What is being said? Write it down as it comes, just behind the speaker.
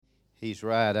He's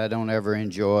right. I don't ever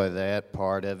enjoy that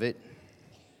part of it.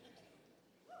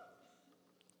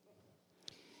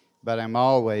 But I'm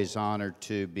always honored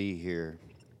to be here.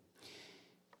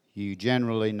 You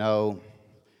generally know,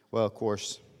 well, of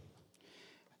course,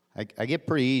 I get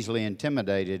pretty easily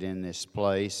intimidated in this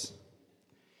place.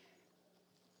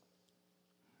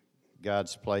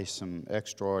 God's placed some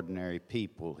extraordinary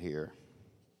people here.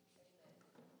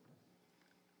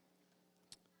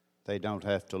 They don't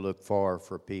have to look far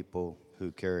for people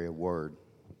who carry a word.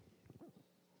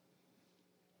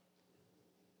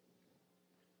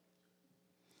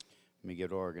 Let me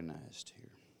get organized here.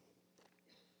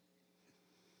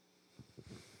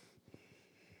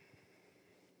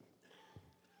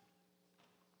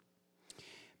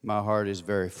 My heart is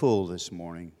very full this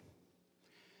morning.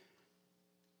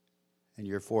 And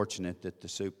you're fortunate that the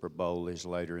Super Bowl is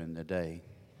later in the day.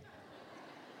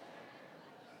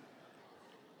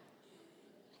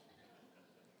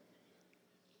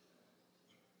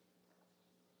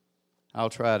 I'll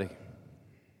try to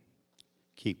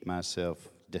keep myself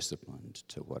disciplined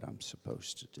to what I'm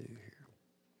supposed to do here.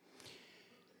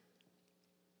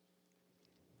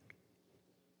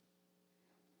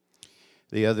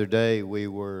 The other day we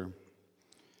were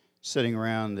sitting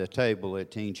around the table at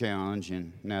Teen Challenge,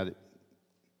 and now that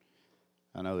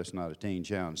I know it's not a Teen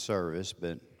Challenge service,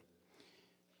 but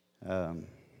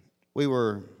we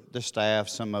were, the staff,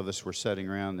 some of us were sitting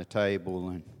around the table,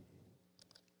 and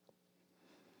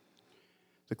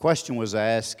the question was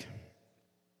asked,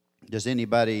 does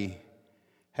anybody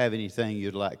have anything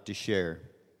you'd like to share?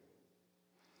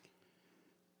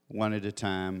 One at a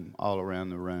time, all around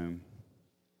the room.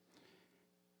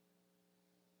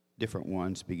 Different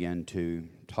ones began to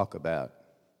talk about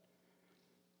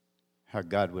how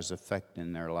God was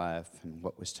affecting their life and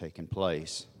what was taking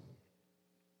place.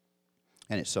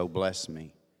 And it so blessed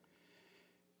me.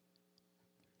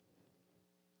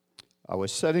 I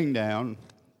was sitting down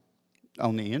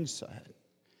on the inside,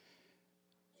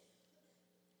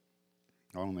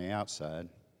 on the outside,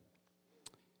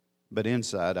 but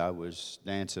inside I was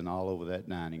dancing all over that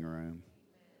dining room.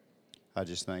 I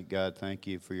just thank God, thank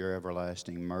you for your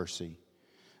everlasting mercy,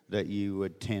 that you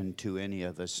would tend to any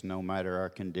of us, no matter our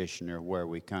condition or where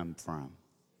we come from.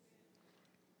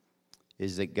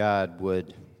 Is that God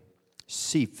would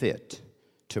see fit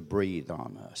to breathe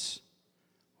on us.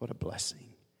 What a blessing.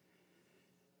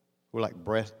 We're like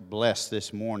blessed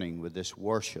this morning with this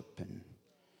worship, and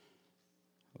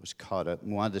I was caught up.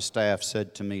 One of the staff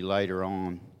said to me later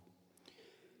on,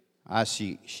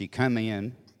 she come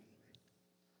in,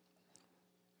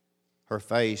 her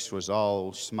face was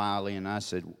all smiley, and I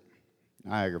said,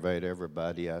 I aggravate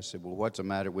everybody. I said, well, what's the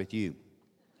matter with you?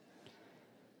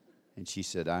 And she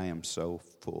said, I am so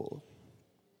full.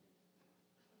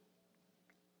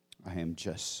 I am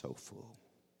just so full.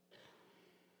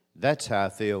 That's how I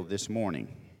feel this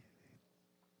morning.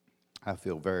 I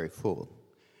feel very full.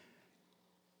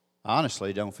 I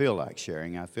honestly don't feel like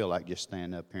sharing. I feel like just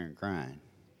standing up here and crying.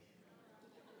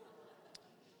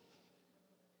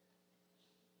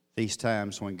 These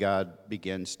times when God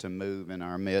begins to move in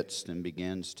our midst and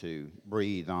begins to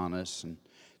breathe on us and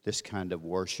this kind of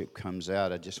worship comes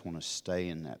out, I just want to stay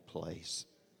in that place.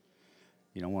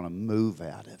 You don't want to move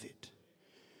out of it.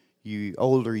 You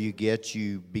older you get,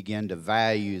 you begin to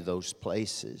value those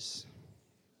places.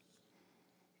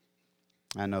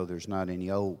 I know there's not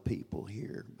any old people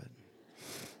here,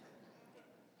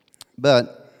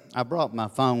 but I brought my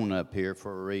phone up here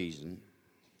for a reason.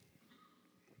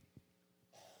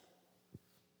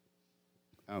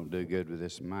 I don't do good with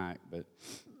this mic, but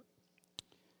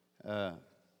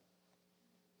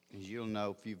as you'll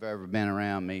know if you've ever been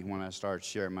around me, when I start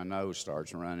sharing, my nose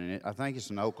starts running. I think it's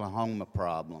an Oklahoma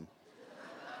problem.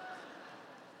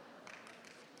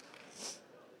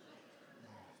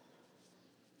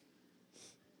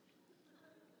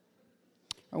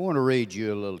 I want to read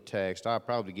you a little text. I'll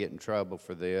probably get in trouble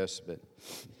for this, but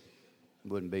it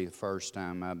wouldn't be the first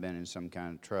time I've been in some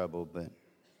kind of trouble, but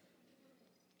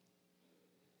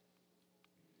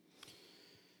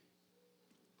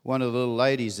one of the little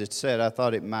ladies that said, I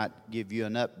thought it might give you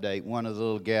an update. One of the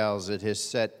little gals that has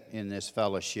sat in this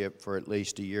fellowship for at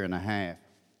least a year and a half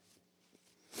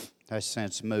has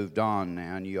since moved on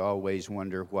now, and you always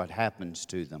wonder what happens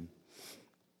to them.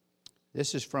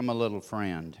 This is from a little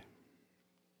friend.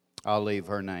 I'll leave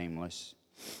her nameless.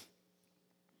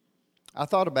 I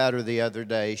thought about her the other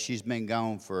day. She's been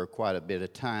gone for quite a bit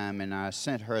of time, and I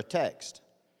sent her a text.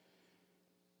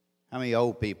 How many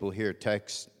old people here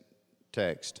text?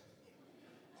 That's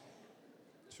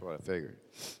what I figured.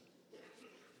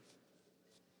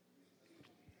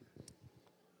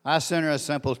 I sent her a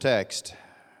simple text.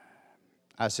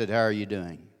 I said, how are you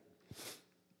doing?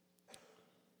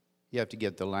 You have to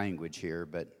get the language here,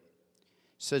 but it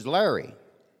says, Larry,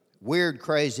 weird,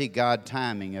 crazy God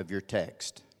timing of your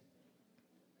text.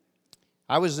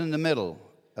 I was in the middle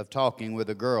of talking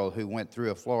with a girl who went through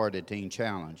a Florida Teen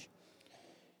Challenge.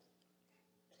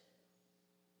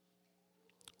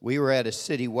 We were at a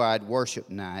citywide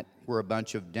worship night where a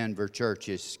bunch of Denver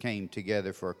churches came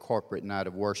together for a corporate night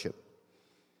of worship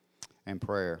and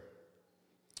prayer.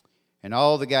 And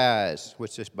all the guys,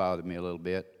 which this bothered me a little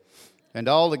bit, and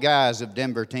all the guys of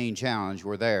Denver Teen Challenge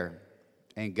were there.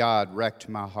 And God wrecked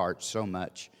my heart so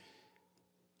much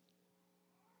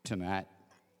tonight.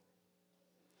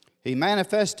 He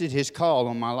manifested His call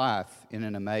on my life in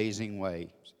an amazing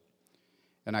way.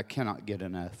 And I cannot get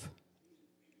enough.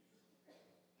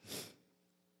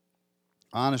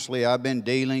 Honestly, I've been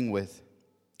dealing with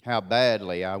how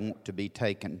badly I want to be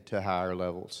taken to higher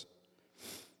levels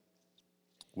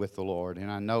with the Lord.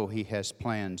 And I know He has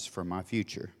plans for my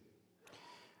future.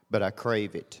 But I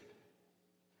crave it.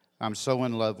 I'm so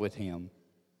in love with Him.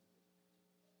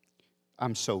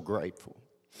 I'm so grateful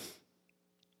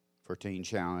for Teen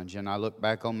Challenge. And I look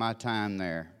back on my time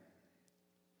there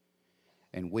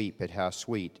and weep at how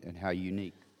sweet and how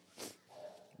unique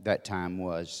that time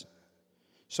was.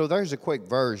 So there's a quick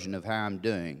version of how I'm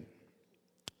doing.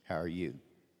 How are you?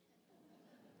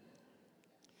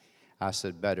 I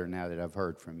said better now that I've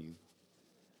heard from you.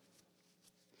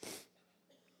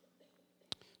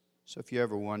 So if you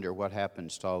ever wonder what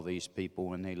happens to all these people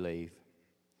when they leave,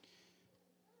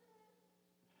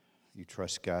 you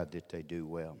trust God that they do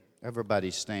well.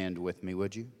 Everybody stand with me,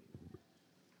 would you?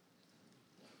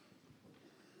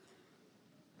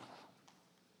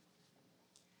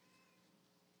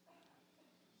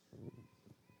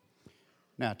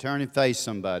 Now turn and face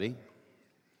somebody.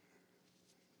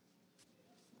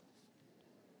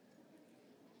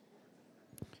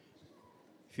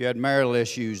 If you had marital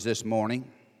issues this morning,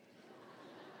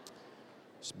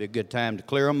 this would be a good time to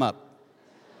clear them up.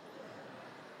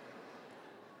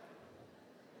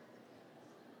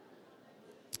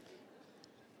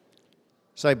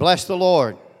 Say, bless the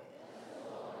Lord,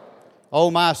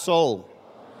 O my soul,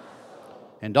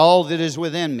 and all that is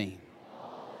within me.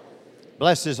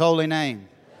 Bless His holy name.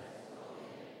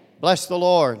 Bless the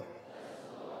Lord,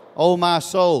 O my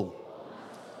soul,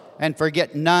 and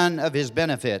forget none of His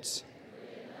benefits.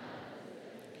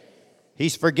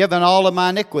 He's forgiven all of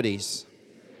my iniquities.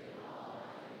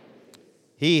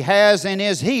 He has and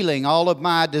is healing all of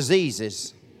my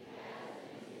diseases.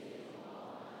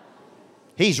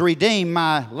 He's redeemed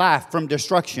my life from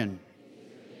destruction.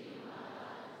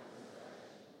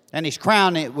 And He's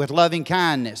crowned it with loving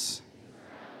kindness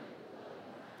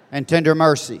and tender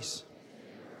mercies.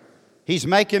 He's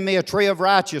making me a tree of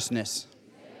righteousness,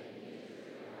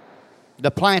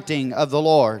 the planting of the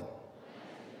Lord.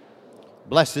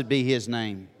 Blessed be His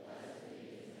name.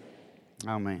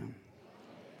 Amen.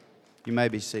 You may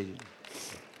be seated.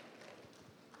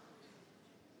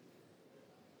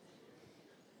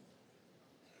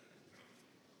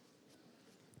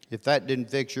 If that didn't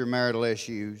fix your marital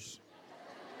issues,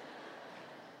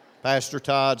 Pastor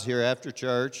Todd's here after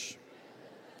church.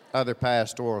 Other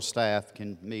pastoral staff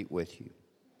can meet with you.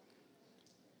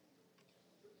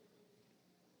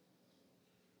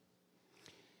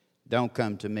 Don't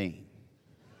come to me.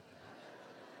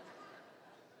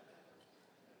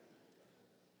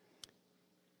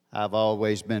 I've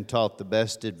always been taught the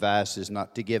best advice is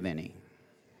not to give any.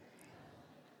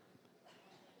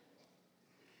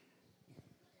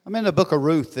 I'm in the book of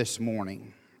Ruth this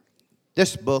morning.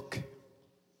 This book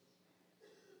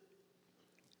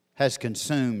has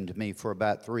consumed me for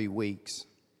about 3 weeks.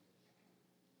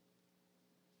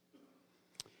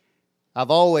 I've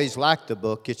always liked the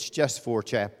book. It's just 4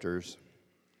 chapters.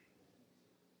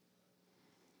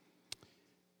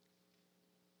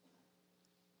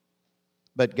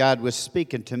 But God was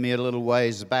speaking to me a little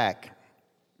ways back.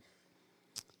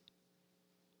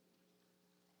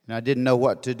 And I didn't know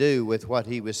what to do with what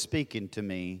He was speaking to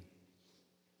me.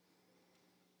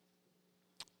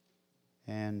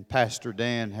 And Pastor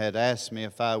Dan had asked me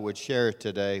if I would share it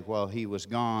today while he was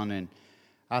gone. And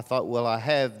I thought, well, I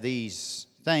have these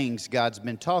things God's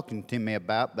been talking to me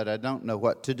about, but I don't know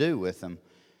what to do with them.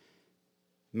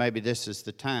 Maybe this is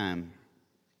the time.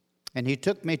 And He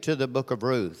took me to the book of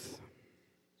Ruth.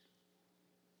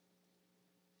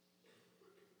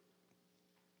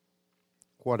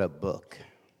 What a book.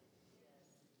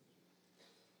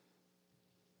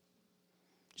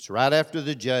 It's right after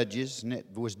the judges, and it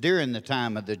was during the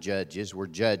time of the judges were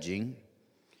judging,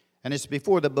 and it's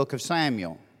before the book of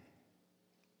Samuel,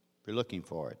 if you're looking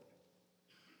for it.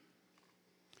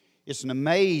 It's an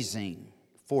amazing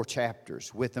 4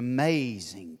 chapters with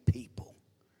amazing people.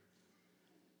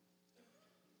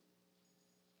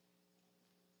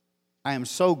 I am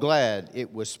so glad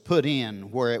it was put in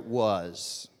where it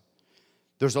was.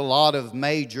 There's a lot of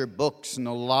major books and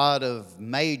a lot of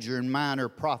major and minor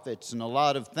prophets and a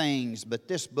lot of things, but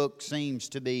this book seems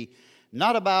to be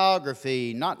not a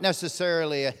biography, not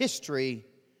necessarily a history,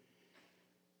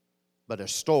 but a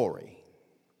story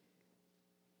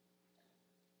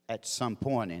at some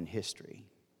point in history.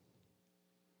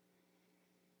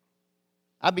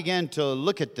 I began to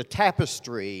look at the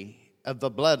tapestry of the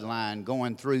bloodline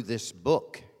going through this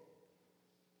book,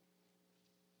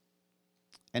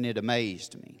 and it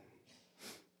amazed me.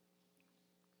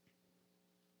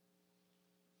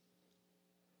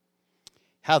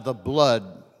 How the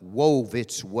blood wove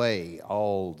its way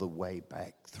all the way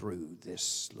back through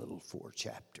this little 4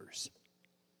 chapters.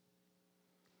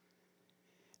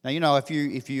 Now, you know,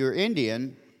 if you're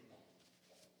Indian,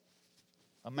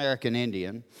 American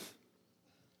Indian,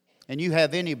 and you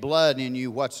have any blood in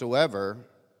you whatsoever,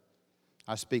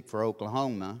 I speak for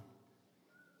Oklahoma.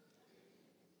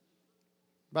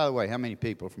 By the way, how many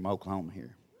people are from Oklahoma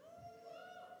here?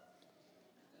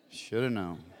 Should have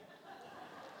known.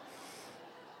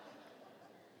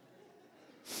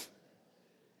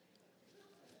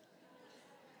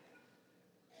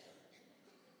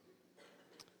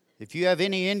 If you have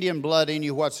any Indian blood in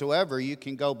you whatsoever, you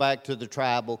can go back to the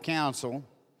tribal council.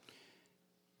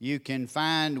 You can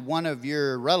find one of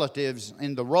your relatives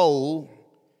in the roll,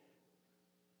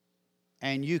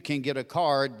 and you can get a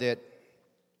card that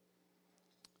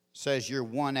says you're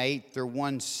 1/8 or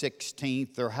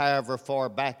 1/16 or however far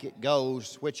back it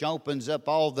goes, which opens up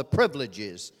all the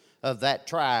privileges of that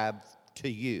tribe to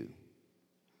you.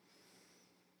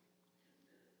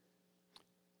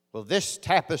 Well, this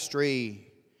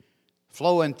tapestry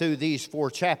flowing through these 4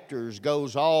 chapters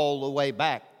goes all the way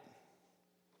back.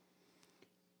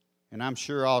 And I'm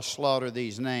sure I'll slaughter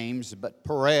these names, but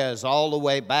Perez all the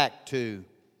way back to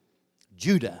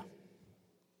Judah.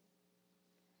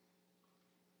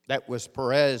 That was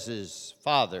Perez's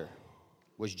father,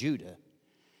 was Judah.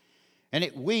 And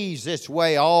it weaves its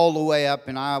way all the way up,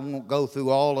 and I won't go through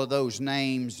all of those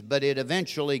names, but it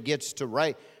eventually gets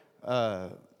to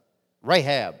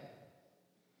Rahab.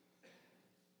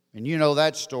 And you know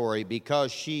that story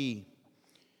because she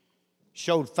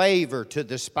showed favor to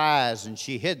the spies and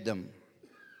she hid them.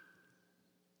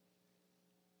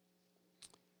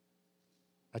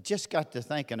 I just got to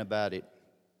thinking about it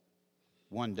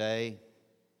one day,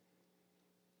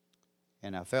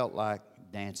 and I felt like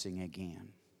dancing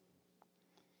again.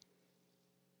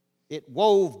 It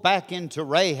wove back into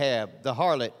Rahab, the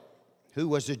harlot, who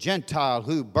was a Gentile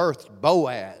who birthed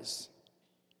Boaz.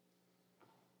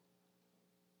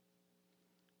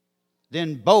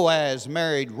 Then Boaz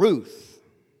married Ruth,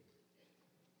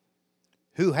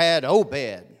 who had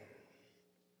Obed,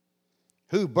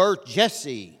 who birthed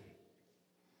Jesse,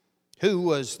 who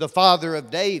was the father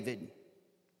of David.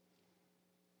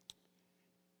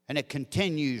 And it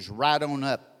continues right on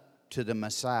up to the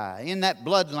Messiah. In that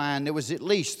bloodline, there was at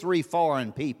least 3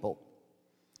 foreign people.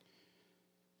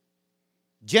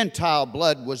 Gentile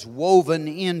blood was woven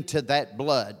into that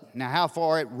blood. Now, how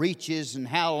far it reaches and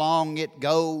how long it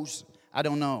goes, I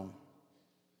don't know.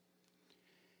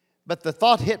 But the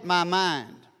thought hit my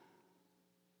mind.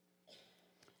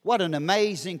 What an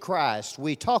amazing Christ.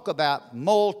 We talk about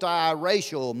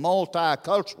multiracial,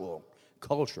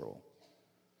 multicultural.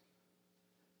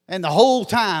 And the whole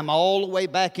time, all the way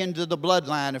back into the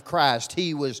bloodline of Christ,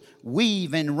 he was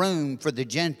weaving room for the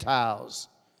Gentiles.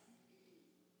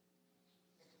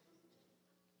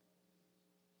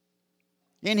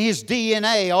 In his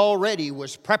DNA already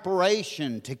was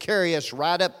preparation to carry us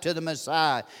right up to the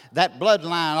Messiah. That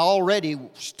bloodline already,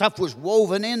 stuff was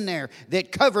woven in there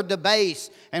that covered the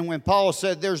base. And when Paul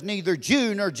said there's neither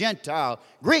Jew nor Gentile,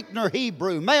 Greek nor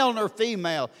Hebrew, male nor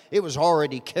female, it was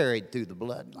already carried through the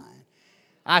bloodline.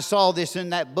 I saw this in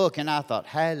that book and I thought,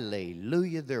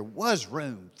 hallelujah, there was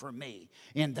room for me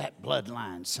in that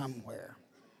bloodline somewhere.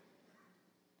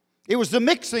 It was the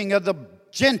mixing of the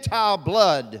Gentile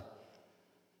blood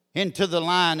into the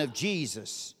line of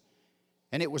Jesus.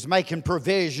 And it was making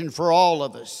provision for all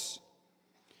of us.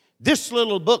 This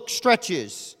little book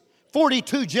stretches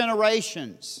 42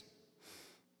 generations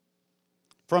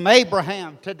from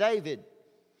Abraham to David.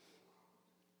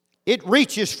 It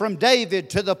reaches from David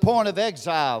to the point of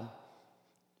exile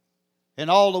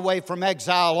and all the way from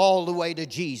exile all the way to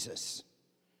Jesus.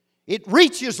 It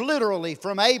reaches literally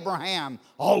from Abraham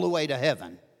all the way to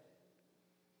heaven.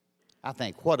 I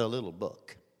think, what a little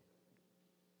book.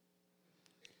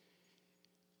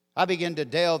 I began to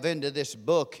delve into this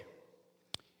book,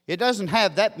 It doesn't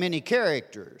have that many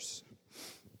characters.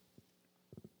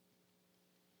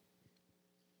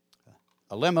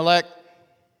 Elimelech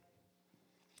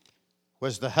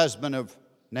was the husband of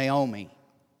Naomi.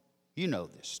 You know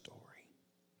this story.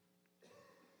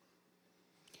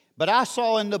 But I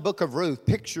saw in the book of Ruth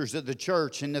pictures of the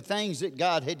church and the things that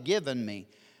God had given me.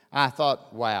 I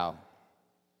thought, wow,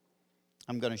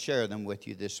 I'm going to share them with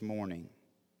you this morning.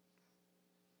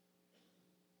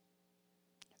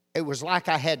 It was like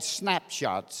I had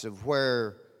snapshots of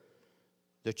where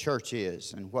the church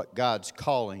is and what God's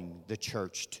calling the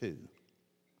church to.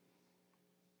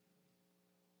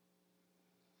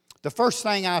 The first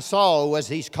thing I saw was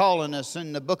He's calling us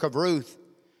in the book of Ruth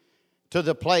to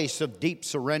the place of deep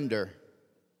surrender.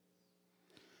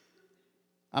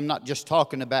 I'm not just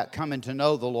talking about coming to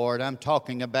know the Lord. I'm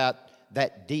talking about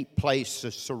that deep place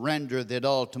of surrender that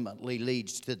ultimately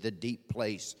leads to the deep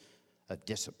place of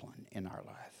discipline in our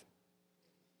life.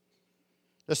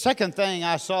 The second thing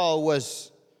I saw was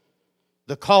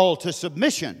the call to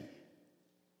submission.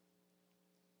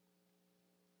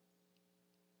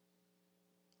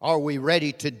 Are we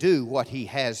ready to do what He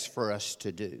has for us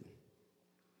to do?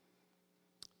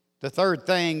 The third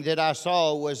thing that I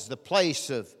saw was the place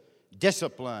of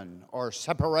discipline or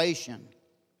separation.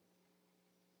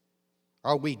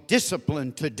 Are we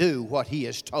disciplined to do what He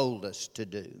has told us to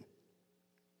do?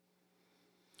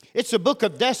 It's a book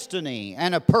of destiny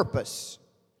and a purpose.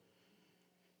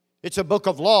 It's a book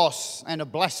of loss and a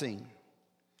blessing.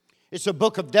 It's a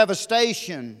book of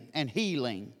devastation and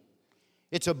healing.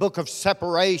 It's a book of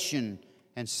separation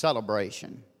and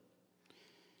celebration.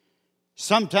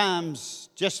 Sometimes,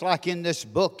 just like in this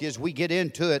book, as we get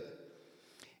into it,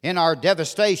 in our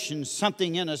devastation,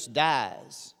 something in us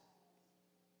dies.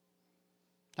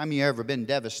 How many of you ever been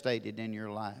devastated in your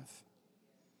life?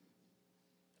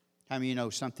 How many of you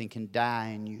know something can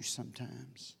die in you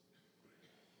sometimes?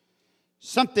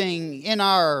 Something in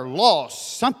our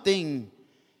loss, something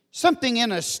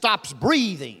in us stops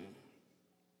breathing.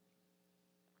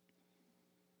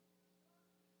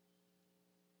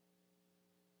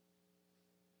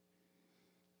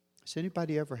 Has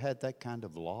anybody ever had that kind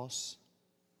of loss?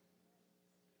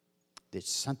 That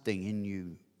something in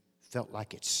you felt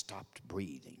like it stopped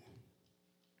breathing.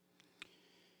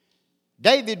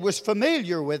 David was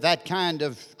familiar with that kind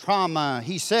of trauma.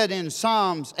 He said in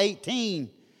Psalms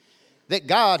 18 that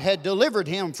God had delivered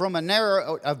him from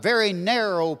a very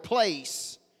narrow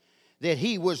place that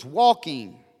he was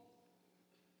walking.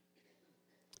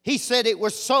 He said it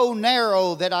was so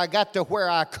narrow that I got to where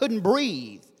I couldn't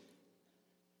breathe.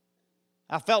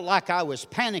 I felt like I was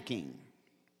panicking.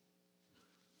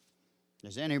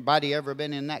 Has anybody ever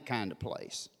been in that kind of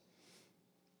place?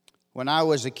 When I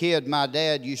was a kid, my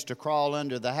dad used to crawl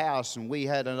under the house, and we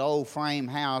had an old frame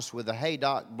house with a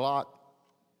haydock block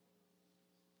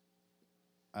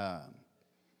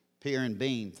pier and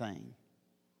beam thing.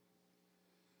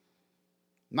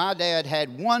 My dad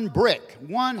had one brick,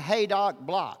 one haydock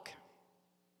block.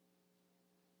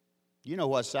 You know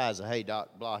what size a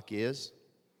haydock block is.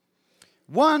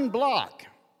 One block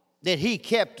that he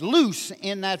kept loose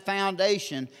in that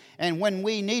foundation, and when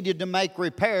we needed to make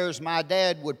repairs, my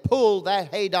dad would pull that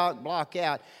haydock block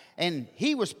out, and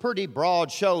he was pretty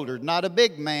broad-shouldered, not a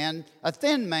big man, a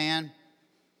thin man,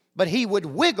 but he would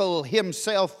wiggle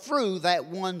himself through that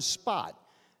one spot.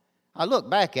 I look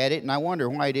back at it and I wonder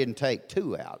why he didn't take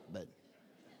two out, but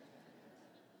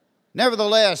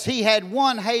nevertheless, he had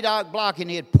one haydock block,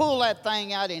 and he'd pull that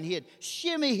thing out and he'd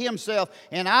shimmy himself,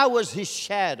 and I was his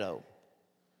shadow.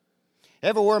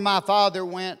 Everywhere my father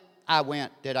went, I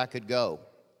went that I could go.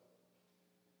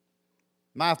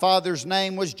 My father's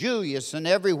name was Julius, and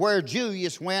everywhere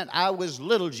Julius went, I was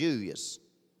little Julius.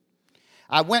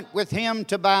 I went with him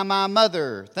to buy my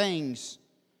mother things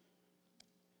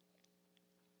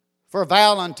for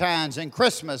Valentine's and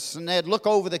Christmas, and they'd look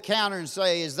over the counter and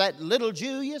say, "Is that little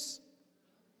Julius?"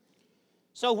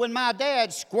 So when my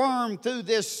dad squirmed through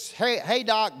this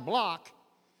haydock block,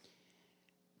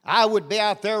 I would be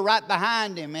out there right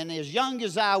behind him, and as young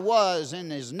as I was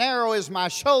and as narrow as my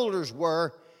shoulders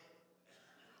were,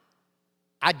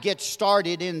 I'd get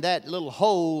started in that little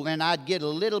hole, and I'd get a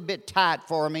little bit tight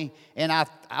for me, and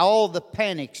all the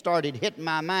panic started hitting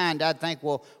my mind. I'd think,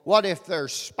 well, what if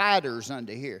there's spiders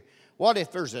under here? What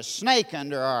if there's a snake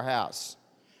under our house?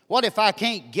 What if I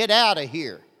can't get out of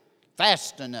here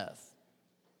fast enough?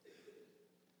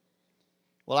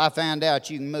 Well, I found out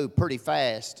you can move pretty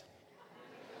fast.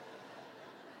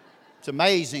 It's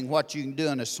amazing what you can do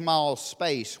in a small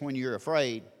space when you're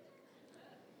afraid.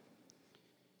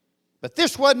 But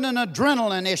this wasn't an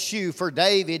adrenaline issue for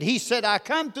David. He said, I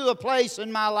come to a place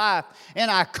in my life and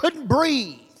I couldn't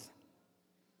breathe.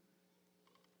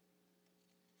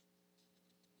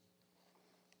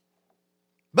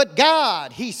 But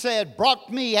God, he said,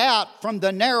 brought me out from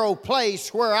the narrow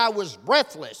place where I was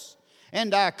breathless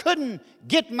and I couldn't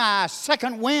get my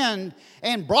second wind,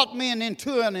 and brought me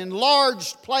into an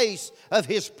enlarged place of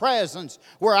his presence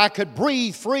where I could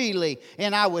breathe freely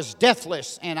and I was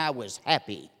deathless and I was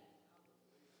happy.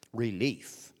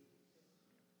 Relief.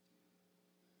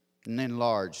 An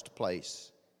enlarged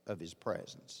place of his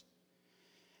presence.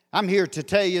 I'm here to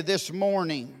tell you this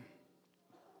morning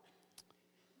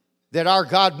that our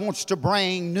God wants to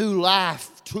bring new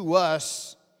life to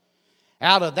us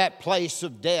out of that place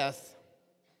of death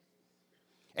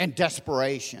and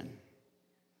desperation.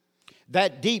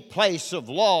 That deep place of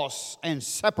loss and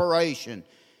separation.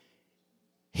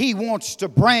 He wants to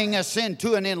bring us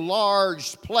into an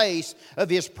enlarged place of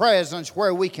his presence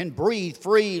where we can breathe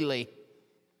freely.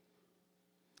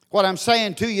 What I'm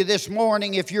saying to you this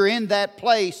morning, if you're in that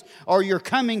place or you're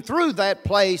coming through that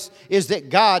place, is that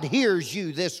God hears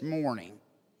you this morning.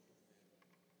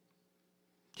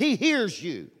 He hears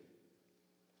you.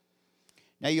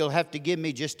 Now you'll have to give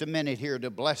me just a minute here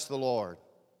to bless the Lord.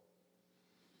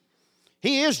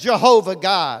 He is Jehovah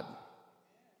God,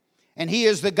 and he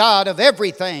is the God of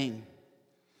everything,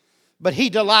 but he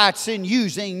delights in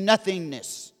using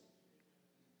nothingness.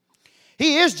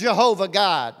 He is Jehovah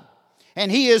God,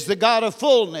 and he is the God of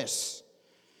fullness,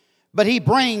 but he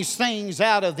brings things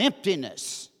out of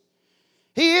emptiness.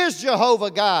 He is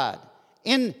Jehovah God,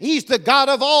 and he's the God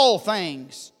of all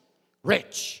things,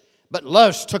 rich, but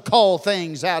loves to call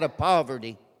things out of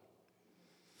poverty.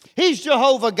 He's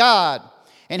Jehovah God,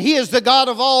 and he is the God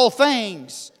of all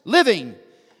things, living,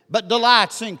 but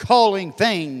delights in calling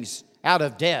things out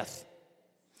of death.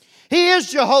 He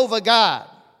is Jehovah God,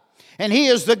 and he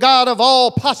is the God of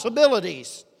all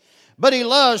possibilities, but he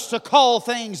loves to call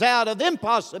things out of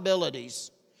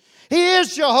impossibilities. He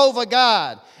is Jehovah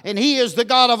God, and he is the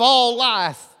God of all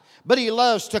life, but he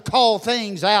loves to call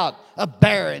things out of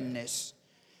barrenness.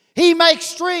 He makes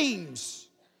streams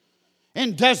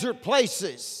in desert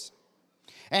places,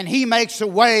 and he makes a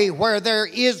way where there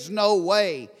is no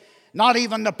way, not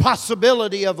even the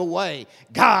possibility of a way.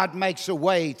 God makes a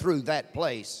way through that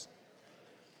place.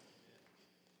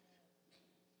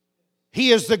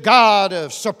 He is the God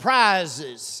of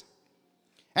surprises,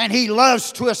 and he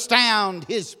loves to astound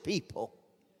his people.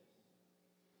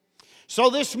 So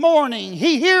this morning,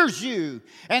 he hears you.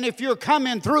 And if you're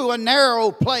coming through a narrow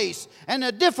place and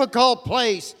a difficult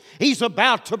place, he's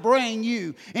about to bring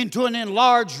you into an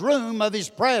enlarged room of his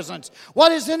presence.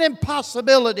 What is an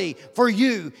impossibility for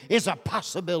you is a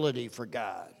possibility for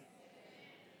God.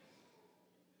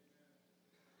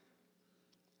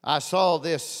 I saw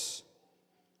this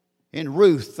in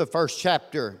Ruth, the first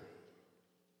chapter.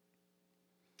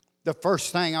 The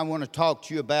first thing I want to talk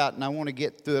to you about, and I want to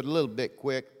get through it a little bit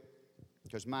quick,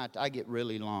 because I get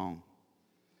really long.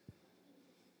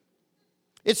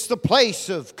 It's the place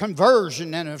of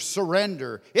conversion and of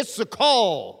surrender. It's the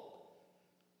call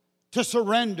to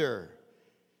surrender.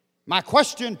 My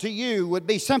question to you would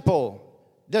be simple.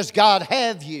 Does God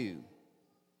have you?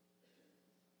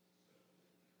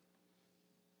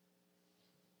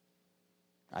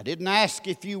 I didn't ask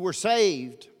if you were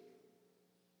saved.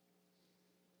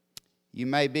 You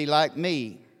may be like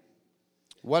me.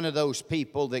 One of those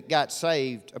people that got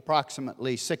saved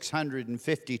approximately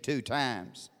 652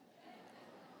 times.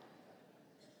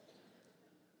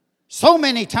 So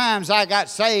many times I got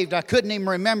saved, I couldn't even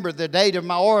remember the date of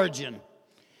my origin.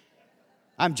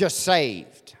 I'm just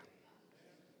saved.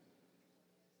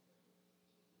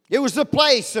 It was the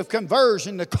place of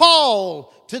conversion, the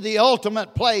call to the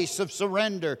ultimate place of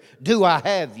surrender. Do I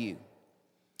have you?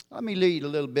 Let me read a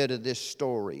little bit of this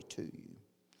story to you.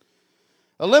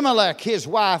 Elimelech, his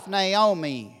wife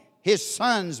Naomi, his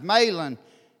sons Mahlon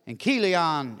and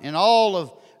Chilion, and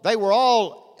they were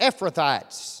all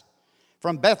Ephrathites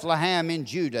from Bethlehem in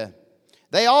Judah.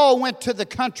 They all went to the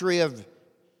country of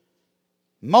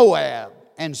Moab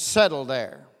and settled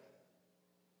there.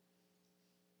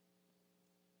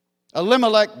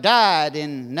 Elimelech died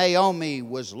and Naomi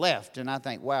was left. And I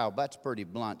think, wow, that's a pretty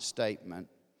blunt statement.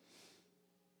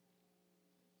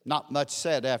 Not much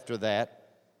said after that.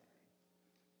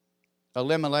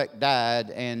 Elimelech died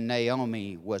and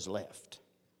Naomi was left.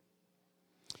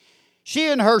 She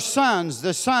and her sons,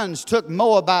 the sons took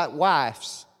Moabite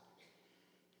wives.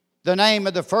 The name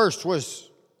of the first was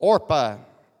Orpah.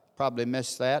 Probably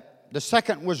missed that. The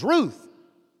second was Ruth.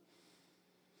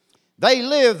 They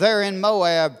lived there in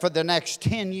Moab for the next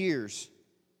 10 years.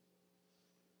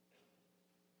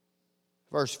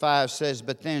 Verse 5 says,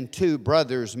 but then two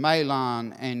brothers,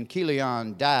 Mahlon and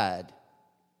Chilion, died.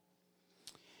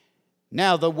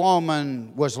 Now the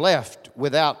woman was left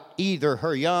without either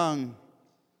her young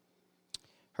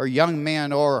her young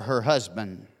men or her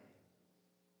husband.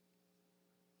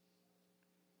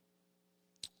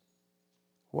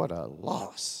 What a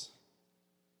loss.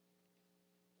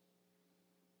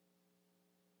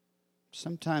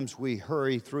 Sometimes we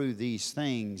hurry through these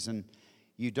things and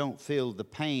you don't feel the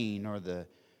pain or the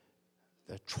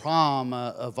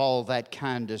trauma of all that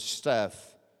kind of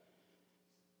stuff.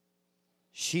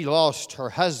 She lost her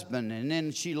husband, and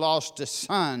then she lost a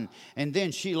son, and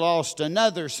then she lost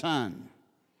another son.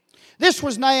 This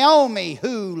was Naomi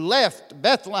who left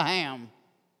Bethlehem,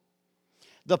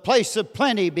 the place of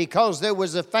plenty, because there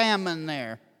was a famine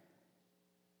there.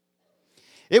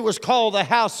 It was called the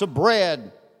house of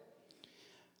bread.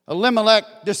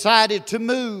 Elimelech decided to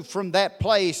move from that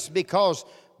place because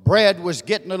bread was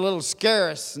getting a little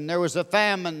scarce and there was a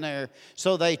famine there.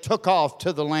 So they took off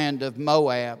to the land of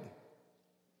Moab,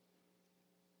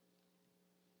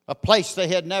 a place they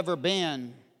had never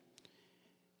been.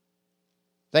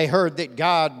 They heard that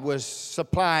God was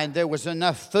supplying. There was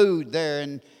enough food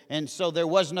there, and so there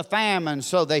wasn't a famine,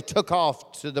 so they took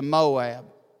off to the Moab.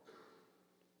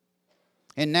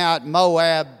 And now at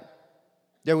Moab,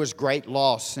 there was great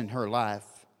loss in her life.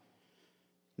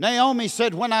 Naomi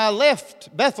said, when I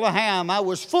left Bethlehem, I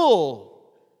was full.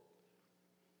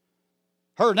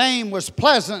 Her name was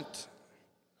pleasant.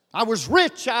 I was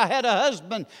rich. I had a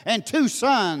husband and 2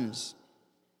 sons.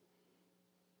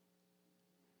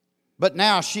 But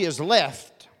now she is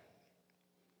left.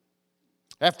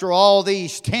 After all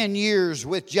these 10 years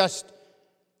with just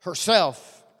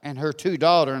herself and her 2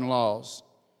 daughter-in-laws.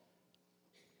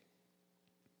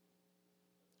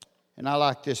 And I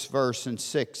like this verse in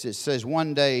 6. It says,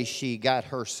 one day she got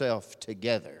herself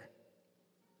together.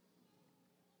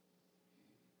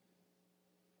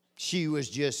 She was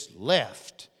just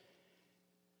left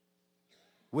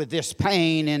with this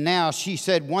pain, and now she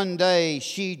said one day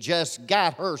she just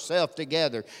got herself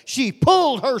together. She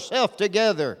pulled herself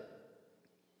together.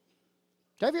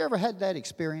 Have you ever had that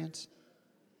experience?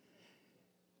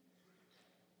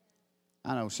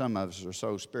 I know some of us are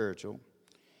so spiritual,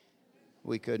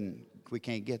 we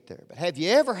can't get there. But have you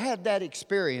ever had that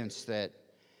experience that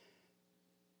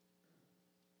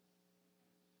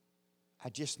I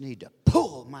just need to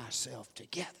pull myself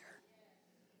together?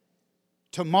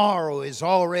 Tomorrow is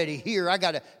already here. I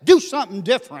got to do something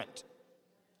different.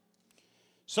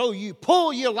 So you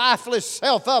pull your lifeless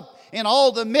self up in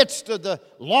all the midst of the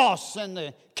loss and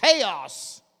the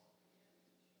chaos.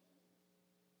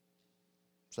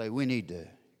 Say, we need to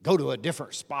go to a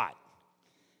different spot.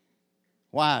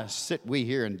 Why sit we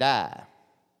here and die?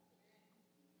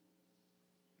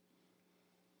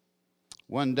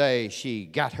 One day she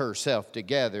got herself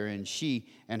together, and she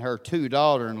and her 2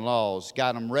 daughter-in-laws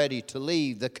got them ready to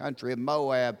leave the country of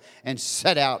Moab and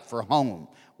set out for home.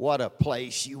 What a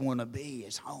place you want to be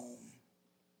is home.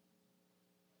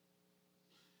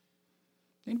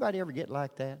 Anybody ever get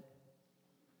like that?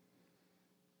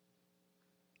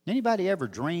 Anybody ever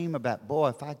dream about, boy,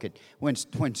 if I could, when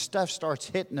stuff starts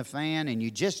hitting the fan and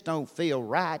you just don't feel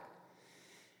right,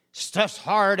 stuff's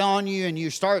hard on you, and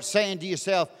you start saying to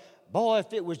yourself, boy,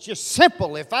 if it was just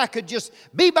simple, if I could just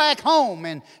be back home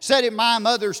and sit at my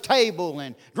mother's table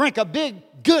and drink a big,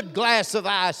 good glass of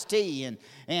iced tea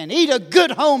and eat a good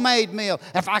homemade meal,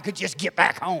 if I could just get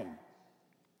back home.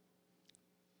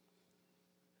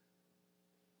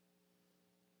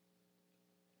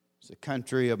 It's the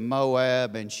country of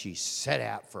Moab, and she set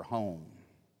out for home.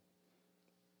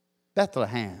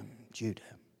 Bethlehem, Judah.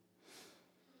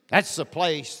 That's the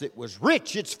place that was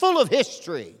rich. It's full of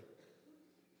history.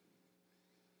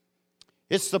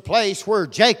 It's the place where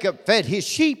Jacob fed his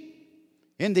sheep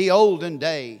in the olden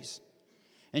days.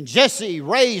 And Jesse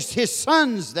raised his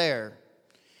sons there.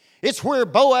 It's where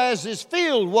Boaz's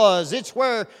field was. It's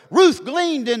where Ruth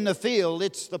gleaned in the field.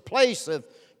 It's the place of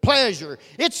pleasure.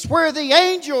 It's where the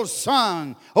angels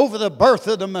sung over the birth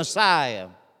of the Messiah.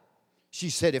 She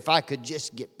said, if I could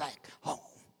just get back home.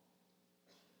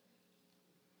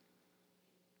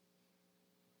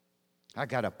 I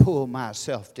got to pull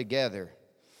myself together.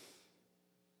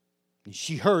 And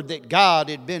she heard that God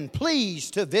had been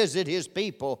pleased to visit his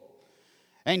people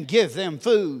and give them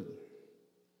food.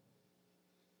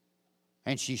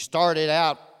 And she started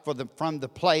out from the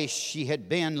place she had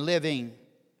been living.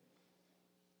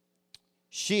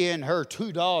 She and her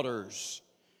 2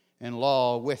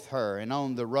 daughters-in-law with her, and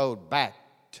on the road back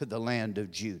to the land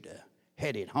of Judah,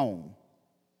 headed home.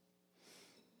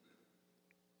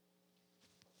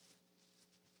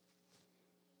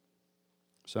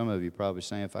 Some of you probably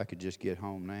saying, if I could just get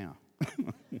home now.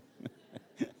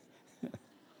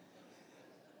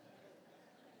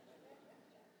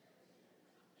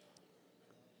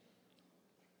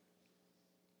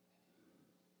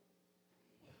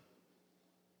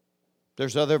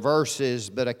 There's other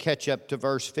verses, but I catch up to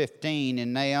verse 15.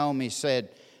 And Naomi said,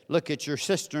 look at your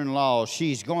sister-in-law.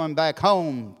 She's going back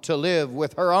home to live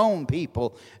with her own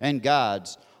people and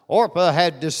gods. Orpah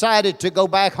had decided to go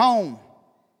back home.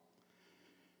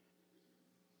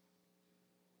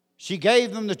 She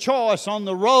gave them the choice on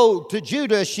the road to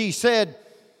Judah. She said,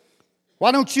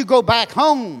 why don't you go back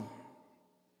home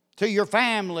to your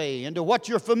family and to what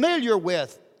you're familiar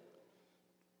with?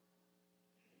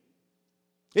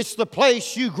 It's the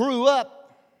place you grew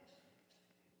up.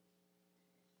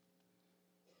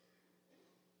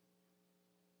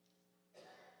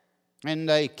 And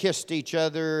they kissed each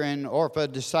other, and Orpah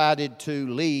decided to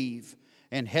leave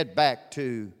and head back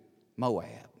to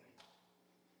Moab.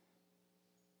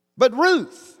 But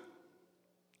Ruth,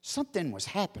 something was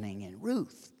happening in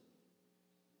Ruth.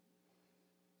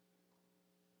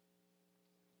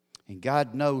 And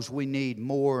God knows we need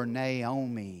more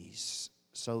Naomis,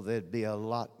 so there'd be a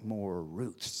lot more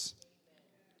Ruths.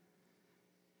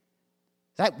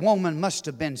 That woman must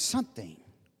have been something.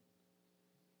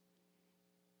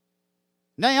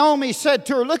 Naomi said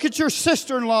to her, look at your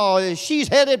sister-in-law. She's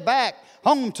headed back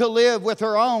home to live with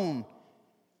her own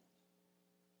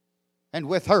and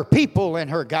with her people and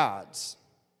her gods.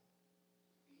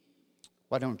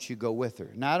 Why don't you go with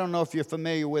her? Now, I don't know if you're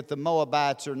familiar with the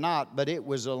Moabites or not, but it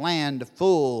was a land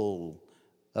full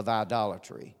of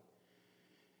idolatry.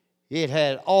 It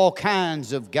had all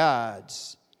kinds of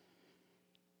gods.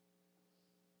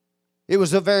 It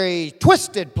was a very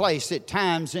twisted place at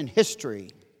times in history.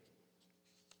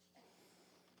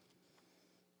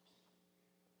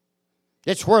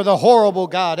 It's where the horrible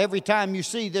God, every time you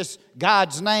see this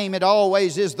God's name, it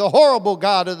always is the horrible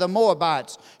God of the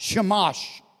Moabites,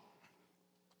 Shamash.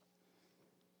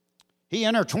 He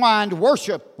intertwined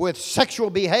worship with sexual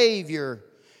behavior.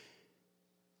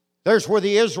 There's where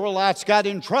the Israelites got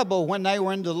in trouble when they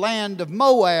were in the land of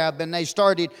Moab and they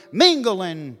started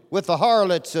mingling with the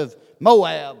harlots of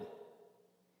Moab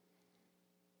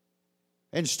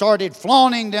and started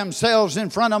flaunting themselves in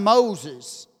front of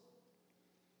Moses.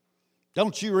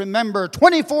 Don't you remember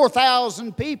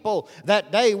 24,000 people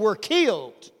that day were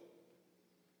killed?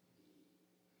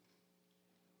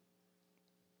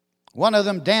 One of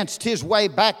them danced his way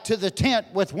back to the tent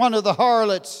with one of the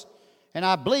harlots, and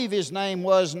I believe his name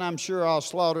was, and I'm sure I'll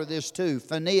slaughter this too,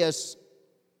 Phinehas.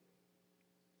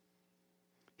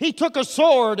 He took a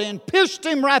sword and pierced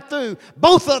him right through,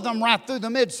 both of them right through the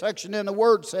midsection, and the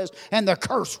word says, and the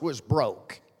curse was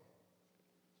broke.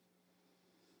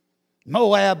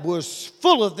 Moab was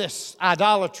full of this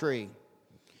idolatry.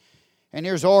 And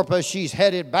here's Orpah. She's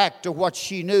headed back to what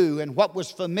she knew and what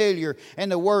was familiar. And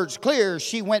the word's clear.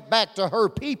 She went back to her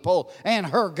people and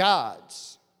her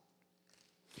gods.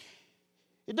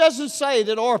 It doesn't say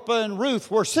that Orpah and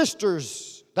Ruth were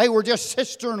sisters. They were just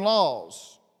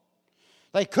sister-in-laws.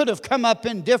 They could have come up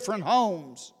in different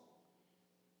homes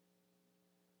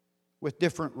with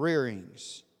different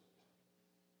rearings.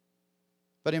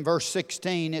 But in verse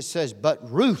 16 it says,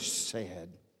 but Ruth said.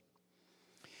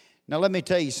 Now let me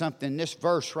tell you something. This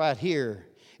verse right here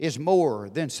is more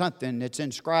than something that's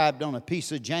inscribed on a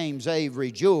piece of James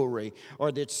Avery jewelry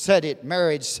or that's said at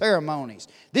marriage ceremonies.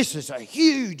 This is a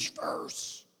huge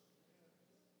verse.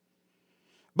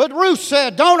 But Ruth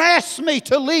said, don't ask me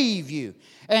to leave you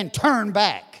and turn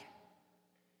back.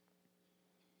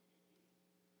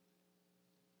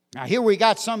 Now here we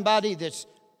got somebody that's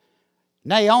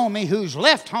Naomi, who's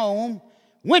left home,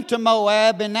 went to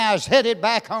Moab, and now is headed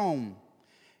back home.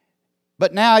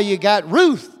 But now you got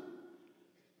Ruth,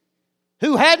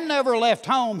 who hadn't ever left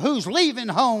home, who's leaving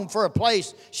home for a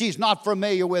place she's not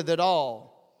familiar with at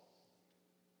all.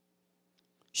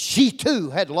 She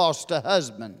too had lost a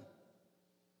husband.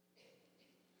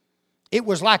 It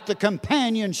was like the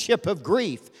companionship of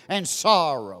grief and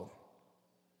sorrow.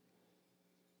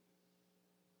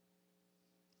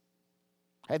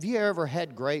 Have you ever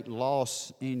had great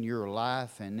loss in your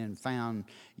life and then found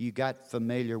you got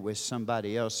familiar with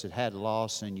somebody else that had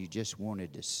loss and you just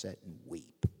wanted to sit and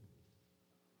weep?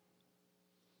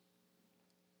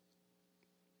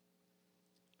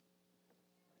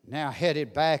 Now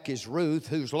headed back is Ruth,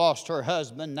 who's lost her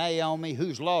husband, Naomi,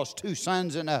 who's lost 2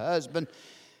 sons and a husband.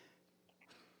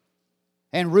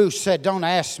 And Ruth said, don't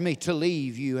ask me to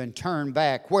leave you and turn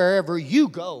back. Wherever you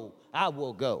go, I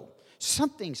will go.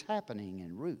 Something's happening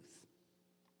in Ruth.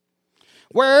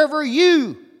 Wherever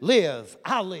you live,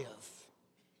 I live.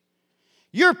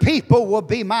 Your people will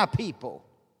be my people.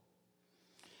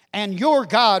 And your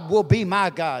God will be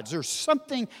my God. There's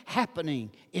something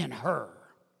happening in her.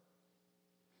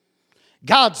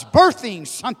 God's birthing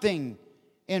something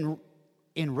in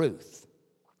Ruth.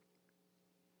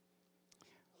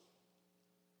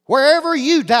 Wherever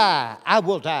you die, I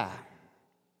will die.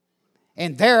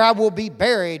 And there I will be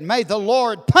buried. May the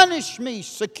Lord punish me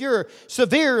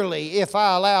severely if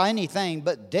I allow anything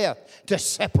but death to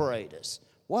separate us.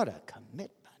 What a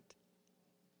commitment.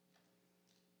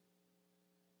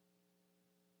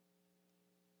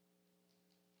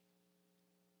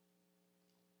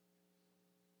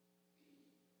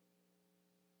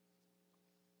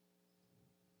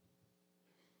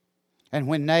 And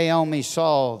when Naomi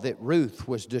saw that Ruth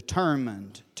was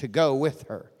determined to go with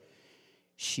her,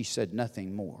 she said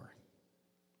nothing more.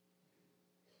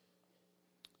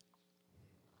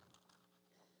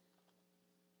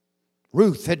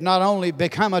 Ruth had not only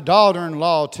become a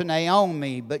daughter-in-law to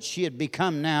Naomi, but she had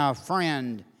become now a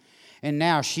friend. And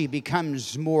now she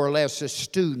becomes more or less a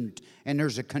student, and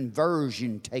there's a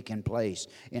conversion taking place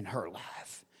in her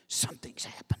life. Something's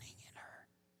happening in her.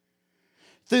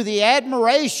 Through the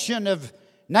admiration of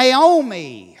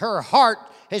Naomi, her heart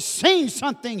has seen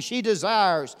something she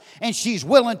desires, and she's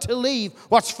willing to leave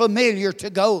what's familiar to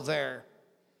go there.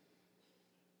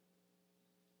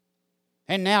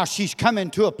 And now she's coming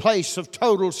to a place of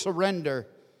total surrender.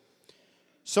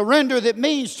 Surrender that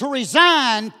means to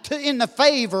resign in the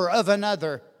favor of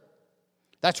another.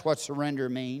 That's what surrender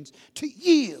means, to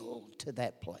yield to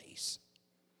that place.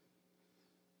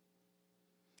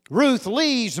 Ruth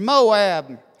leaves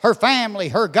Moab, her family,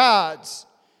 her gods.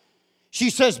 She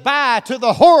says bye to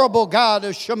the horrible god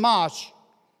of Shamash.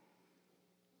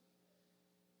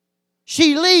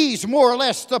 She leaves more or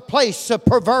less the place of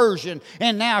perversion,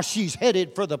 and now she's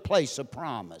headed for the place of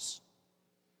promise.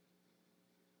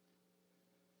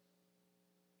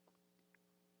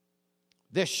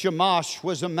 This Shamash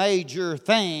was a major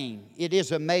thing. It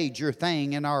is a major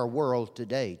thing in our world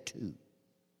today, too.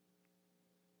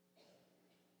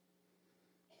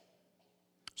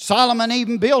 Solomon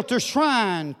even built a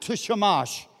shrine to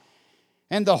Shamash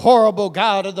and the horrible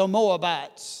god of the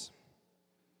Moabites.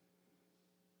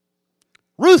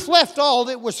 Ruth left all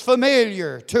that was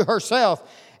familiar to herself,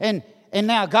 and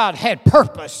now God had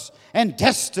purpose and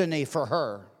destiny for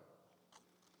her.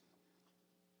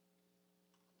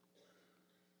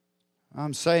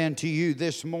 I'm saying to you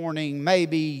this morning,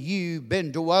 maybe you've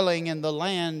been dwelling in the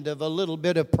land of a little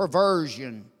bit of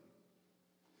perversion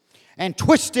and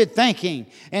twisted thinking,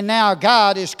 and now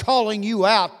God is calling you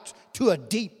out to a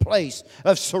deep place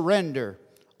of surrender,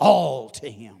 all to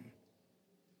Him.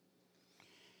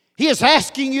 He is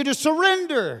asking you to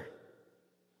surrender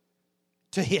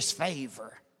to His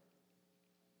favor.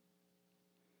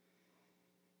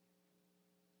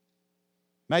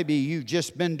 Maybe you've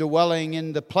just been dwelling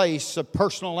in the place of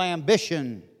personal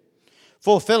ambition,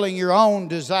 fulfilling your own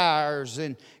desires,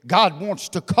 and God wants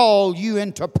to call you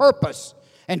into purpose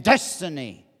and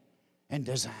destiny and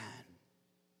design.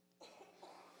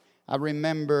 I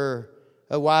remember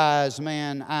a wise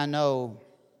man I know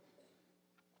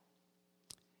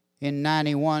in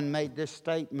 91 made this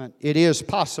statement: it is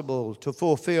possible to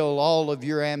fulfill all of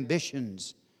your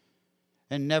ambitions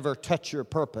and never touch your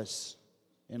purpose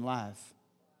in life.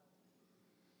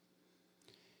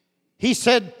 He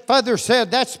said, further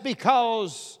said, that's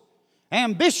because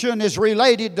ambition is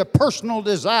related to personal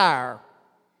desire.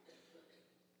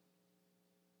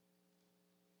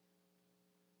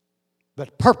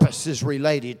 But purpose is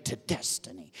related to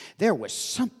destiny. There was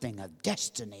something of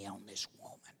destiny on this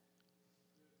woman.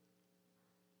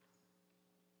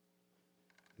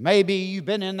 Maybe you've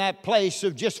been in that place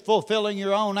of just fulfilling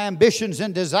your own ambitions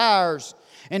and desires,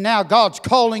 and now God's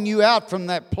calling you out from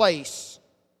that place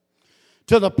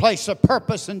to the place of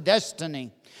purpose and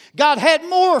destiny. God had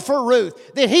more for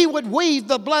Ruth, that He would weave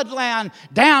the bloodline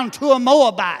down to a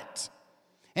Moabite.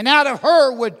 And out of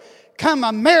her would come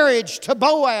a marriage to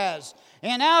Boaz.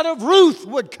 And out of Ruth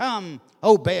would come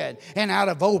Obed. And out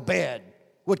of Obed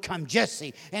would come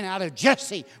Jesse. And out of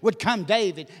Jesse would come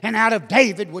David. And out of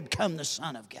David would come the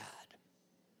Son of God.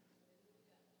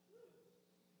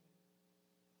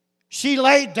 She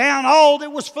laid down all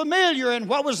that was familiar and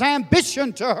what was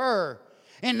ambition to her.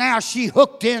 And now she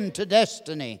hooked into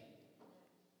destiny.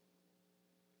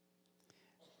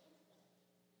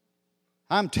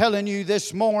 I'm telling you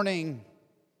this morning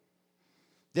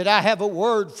that I have a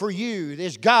word for you.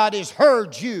 As God has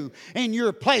heard you in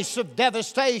your place of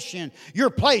devastation,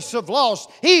 your place of loss.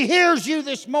 He hears you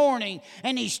this morning,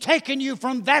 and He's taken you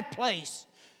from that place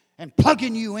and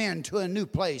plugging you into a new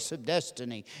place of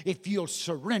destiny if you'll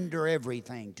surrender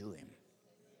everything to Him.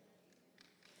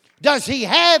 Does He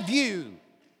have you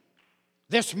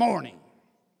this morning?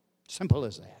 Simple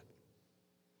as that.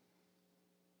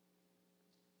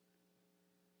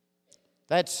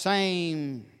 That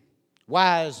same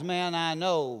wise man I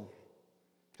know,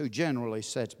 who generally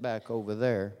sits back over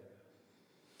there,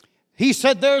 He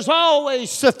said there's always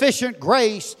sufficient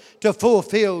grace to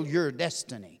fulfill your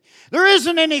destiny. There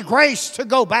isn't any grace to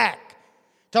go back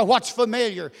to what's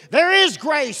familiar. There is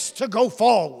grace to go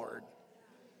forward.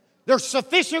 There's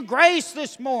sufficient grace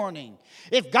this morning.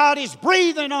 If God is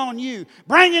breathing on you,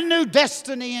 bringing new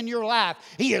destiny in your life,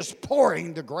 He is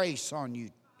pouring the grace on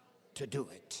you to do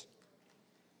it.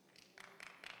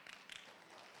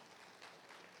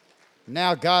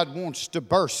 Now God wants to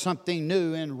burst something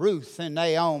new in Ruth and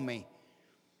Naomi.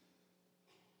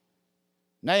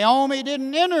 Naomi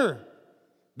didn't enter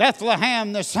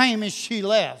Bethlehem the same as she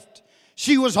left.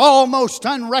 She was almost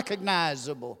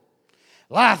unrecognizable.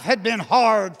 Life had been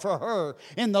hard for her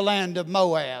in the land of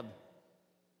Moab.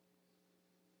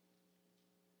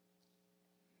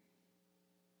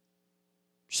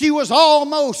 She was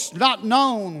almost not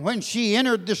known when she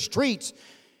entered the streets.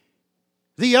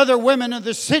 The other women of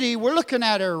the city were looking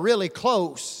at her really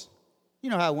close.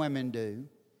 You know how women do.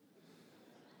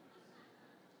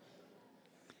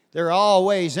 They're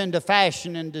always into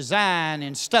fashion and design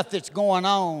and stuff that's going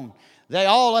on. They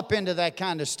all up into that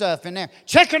kind of stuff, and they're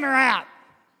checking her out.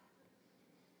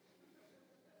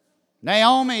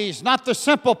 Naomi's not the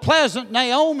simple, pleasant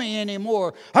Naomi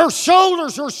anymore. Her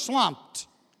shoulders are slumped.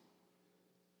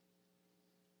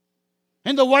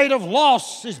 And the weight of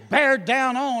loss is bared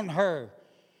down on her.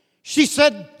 She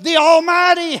said, the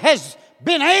Almighty has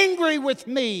been angry with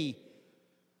me.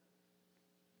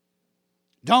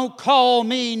 Don't call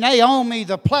me Naomi,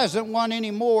 the pleasant one,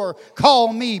 anymore.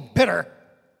 Call me bitter.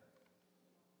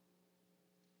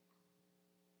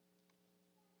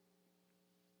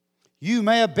 You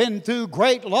may have been through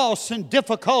great loss and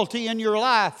difficulty in your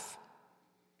life.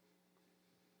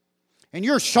 And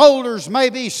your shoulders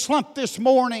may be slumped this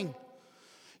morning.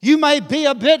 You may be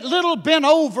little bent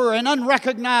over and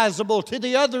unrecognizable to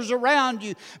the others around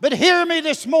you. But hear me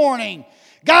this morning.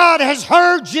 God has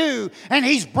heard you, and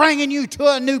He's bringing you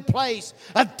to a new place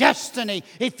of destiny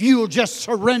if you'll just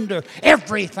surrender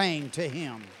everything to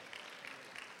Him.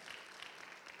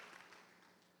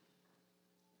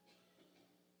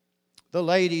 The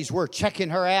ladies were checking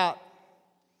her out.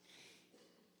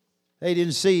 They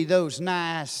didn't see those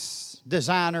nice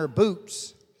designer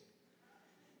boots.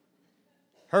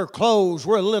 Her clothes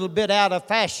were a little bit out of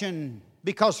fashion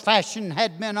because fashion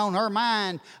had been on her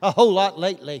mind a whole lot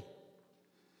lately.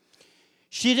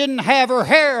 She didn't have her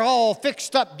hair all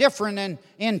fixed up different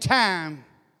in time.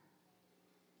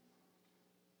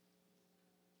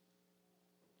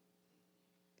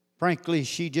 Frankly,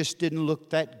 she just didn't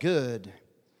look that good.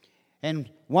 And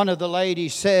one of the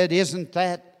ladies said, "Isn't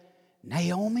that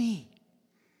Naomi?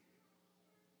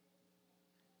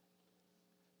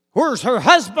 Where's her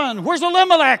husband? Where's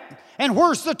Elimelech? And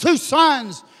where's the two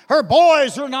sons? Her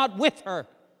boys are not with her."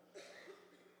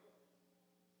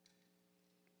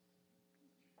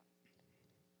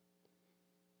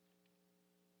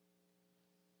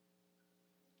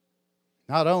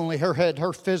 Not only had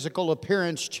her physical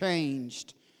appearance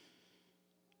changed,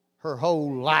 her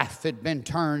whole life had been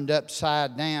turned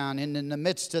upside down. And in the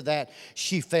midst of that,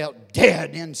 she felt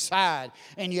dead inside.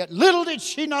 And yet little did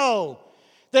she know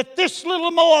that this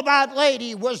little Moabite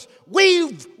lady was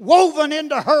woven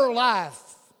into her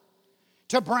life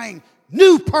to bring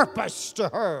new purpose to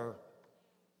her.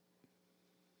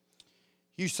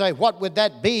 You say, what would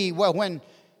that be? Well, when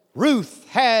Ruth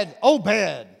had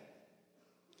Obed,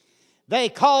 they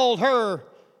called her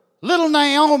little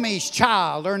Naomi's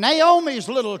child, or Naomi's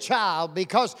little child,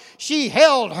 because she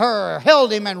held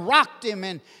him and rocked him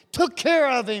and took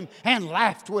care of him and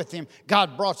laughed with him.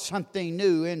 God brought something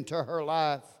new into her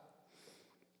life.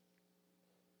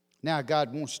 Now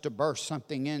God wants to burst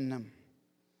something in them.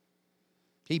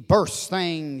 He bursts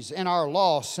things in our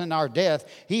loss and our death.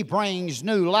 He brings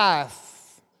new life.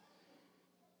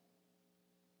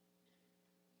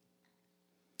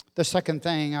 The second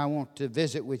thing I want to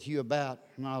visit with you about,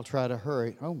 and I'll try to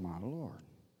hurry. Oh, my Lord.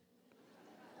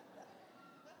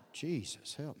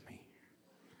 Jesus, help me.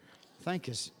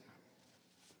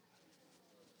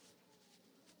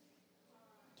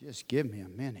 Just give me a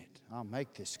minute. I'll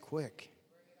make this quick.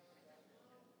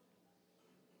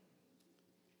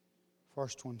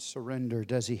 First one, surrender.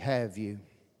 Does He have you?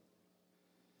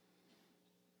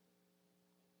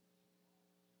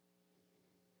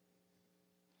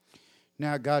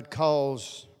 Now God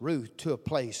calls Ruth to a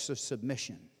place of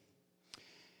submission.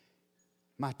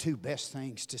 My two best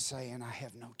things to say, and I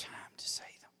have no time to say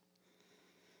them.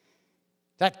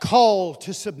 That call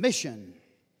to submission,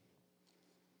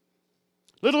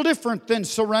 little different than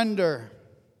surrender.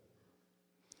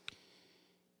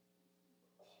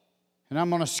 And I'm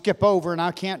going to skip over, and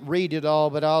I can't read it all,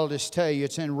 but I'll just tell you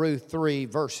it's in Ruth 3,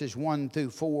 verses 1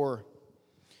 through 4.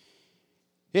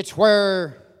 It's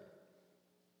where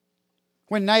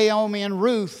when Naomi and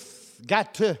Ruth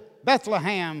got to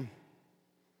Bethlehem,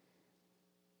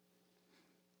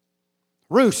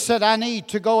 Ruth said, I need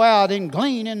to go out and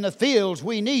glean in the fields.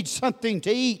 We need something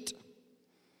to eat.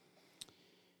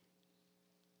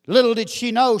 Little did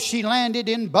she know she landed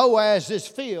in Boaz's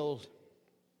field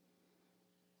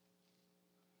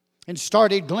and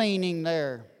started gleaning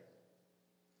there.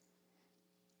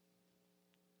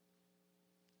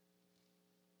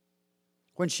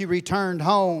 When she returned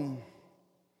home,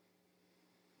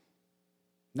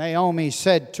 Naomi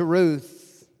said to Ruth,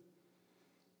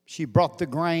 she brought the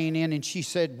grain in and she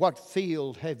said, what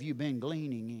field have you been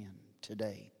gleaning in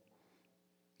today?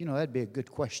 You know, that'd be a good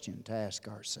question to ask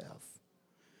ourselves.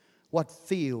 What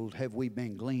field have we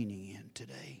been gleaning in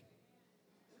today?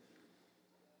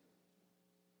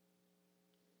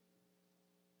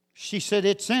 She said,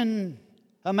 it's in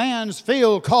a man's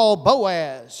field called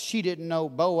Boaz. She didn't know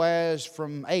Boaz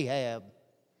from Ahab.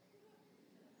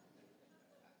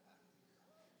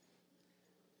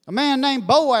 A man named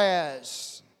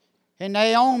Boaz. And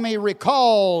Naomi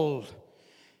recalled,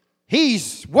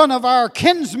 he's one of our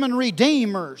kinsman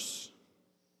redeemers.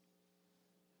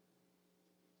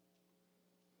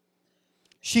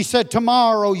 She said,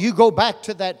 tomorrow you go back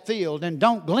to that field and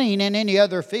don't glean in any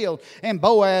other field. And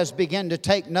Boaz began to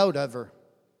take note of her.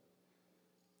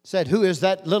 Said, who is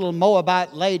that little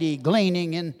Moabite lady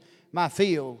gleaning in my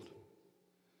field?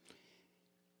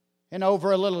 And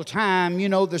over a little time, you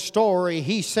know the story,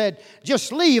 he said,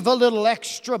 just leave a little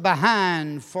extra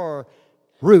behind for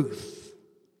Ruth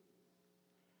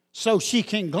so she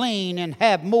can glean and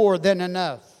have more than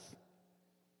enough.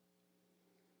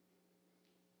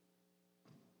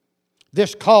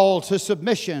 This call to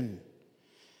submission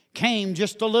came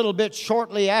just a little bit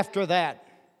shortly after that,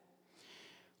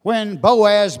 when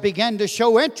Boaz began to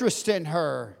show interest in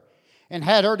her and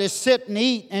had her to sit and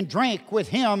eat and drink with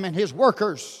him and his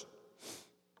workers.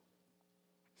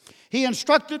 He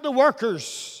instructed the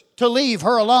workers to leave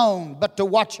her alone, but to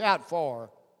watch out for her.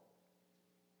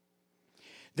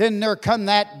 Then there come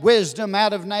that wisdom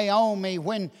out of Naomi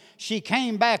when she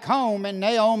came back home, and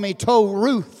Naomi told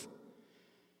Ruth,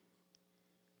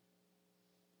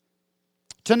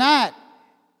 tonight,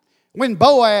 when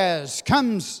Boaz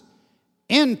comes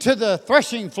into the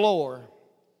threshing floor,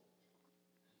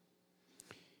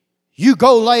 you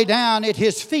go lay down at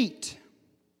his feet.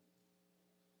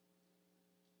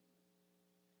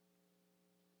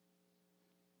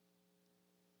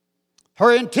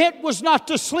 Her intent was not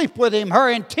to sleep with him. Her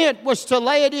intent was to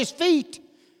lay at his feet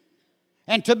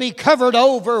and to be covered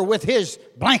over with his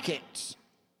blankets.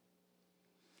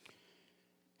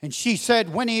 And she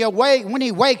said, when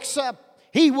he wakes up,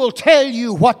 he will tell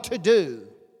you what to do.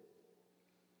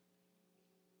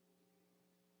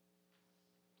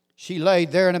 She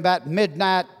laid there, and about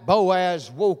midnight, Boaz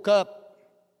woke up.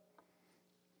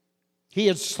 He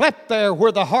had slept there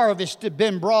where the harvest had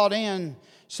been brought in,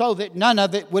 so that none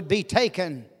of it would be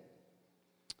taken.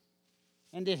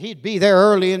 And that he'd be there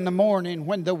early in the morning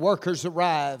when the workers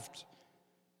arrived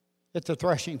at the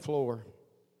threshing floor.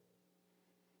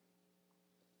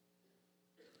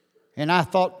 And I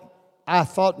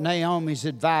thought Naomi's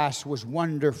advice was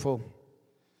wonderful.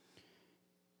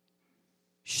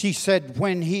 She said,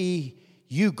 when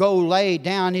you go lay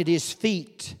down at his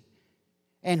feet,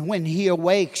 and when he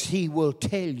awakes, he will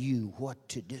tell you what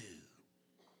to do.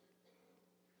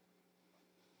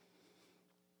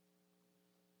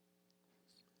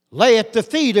 Lay at the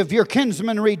feet of your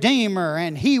kinsman redeemer,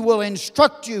 and he will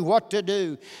instruct you what to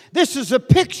do. This is a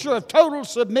picture of total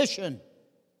submission.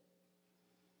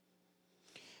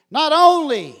 Not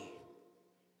only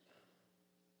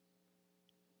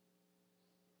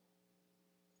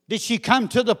did she come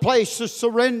to the place of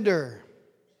surrender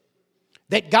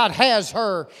that God has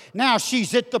her, now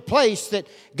she's at the place that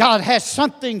God has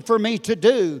something for me to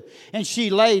do. And she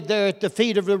laid there at the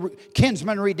feet of the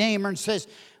kinsman redeemer and says,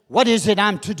 what is it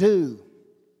I'm to do?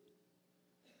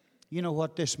 You know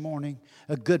what, this morning,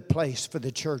 a good place for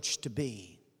the church to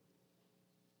be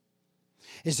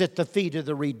is at the feet of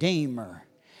the Redeemer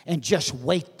and just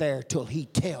wait there till He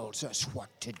tells us what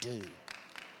to do.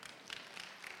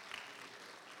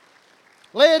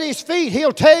 Lay at His feet,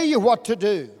 He'll tell you what to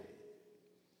do.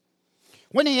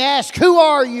 When He asked, who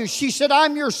are you? She said,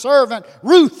 I'm your servant,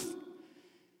 Ruth.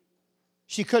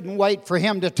 She couldn't wait for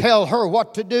him to tell her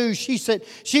what to do.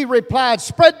 She replied,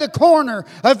 spread the corner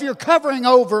of your covering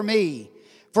over me,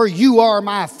 for you are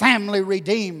my family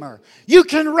redeemer. You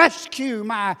can rescue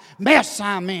my mess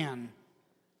I'm in.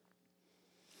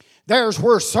 There's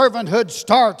where servanthood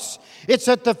starts. It's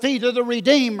at the feet of the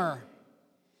Redeemer.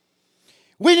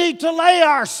 We need to lay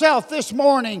ourselves this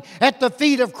morning at the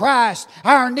feet of Christ,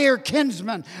 our near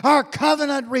kinsman, our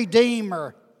covenant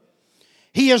redeemer.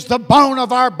 He is the bone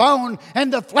of our bone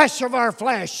and the flesh of our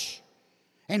flesh.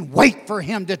 And wait for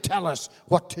Him to tell us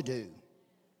what to do.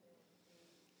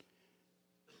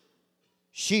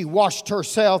 She washed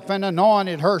herself and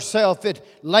anointed herself and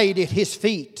laid at His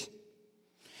feet.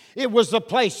 It was a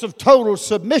place of total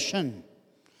submission,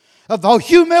 of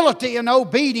humility and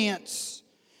obedience.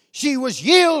 She was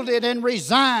yielded and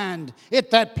resigned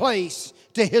at that place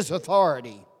to His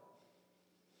authority.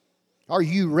 Are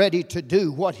you ready to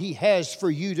do what He has for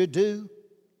you to do?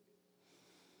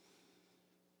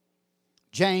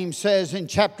 James says in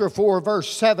chapter 4, verse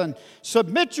 7,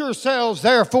 "Submit yourselves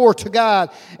therefore to God,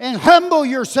 and humble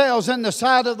yourselves in the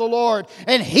sight of the Lord,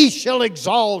 and He shall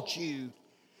exalt you."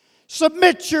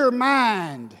 Submit your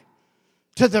mind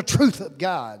to the truth of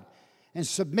God, and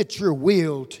submit your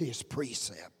will to His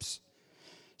precepts.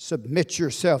 Submit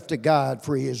yourself to God,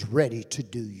 for He is ready to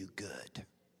do you good.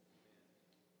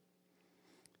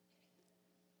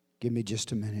 Give me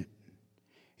just a minute.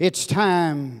 It's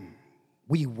time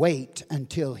we wait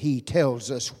until He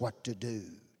tells us what to do,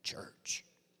 church.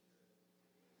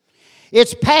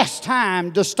 It's past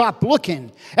time to stop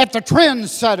looking at the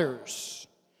trendsetters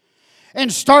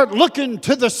and start looking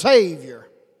to the Savior.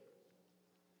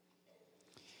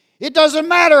 It doesn't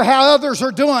matter how others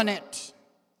are doing it.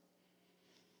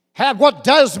 What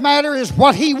does matter is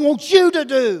what He wants you to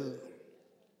do.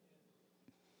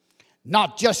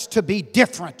 Not just to be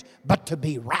different, but to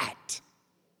be right.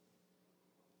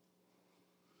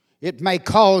 It may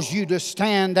cause you to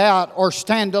stand out or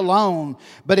stand alone,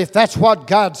 but if that's what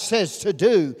God says to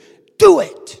do, do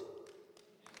it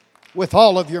with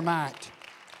all of your might.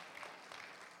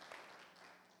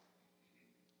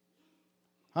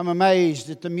 I'm amazed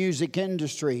at the music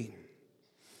industry.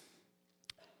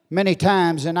 Many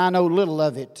times, and I know little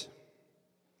of it,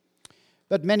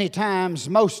 but many times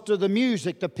most of the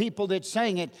music, the people that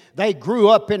sing it, they grew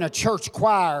up in a church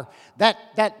choir.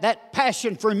 That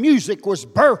passion for music was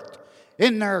birthed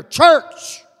in their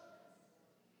church.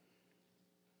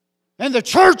 And the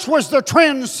church was the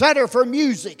trendsetter for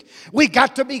music. We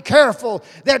got to be careful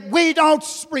that we don't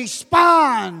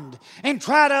respond and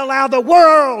try to allow the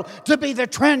world to be the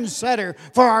trendsetter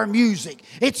for our music.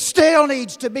 It still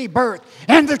needs to be birthed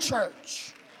in the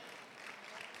church.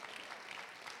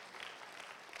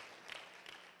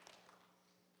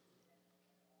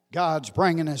 God's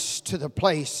bringing us to the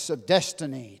place of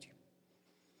destiny.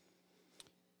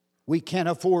 We can't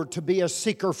afford to be a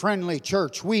seeker-friendly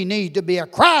church. We need to be a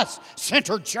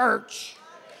Christ-centered church.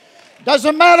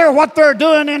 Doesn't matter what they're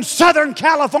doing in Southern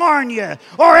California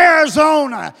or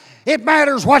Arizona. It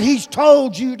matters what He's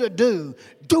told you to do.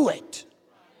 Do it.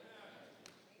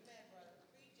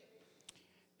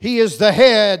 He is the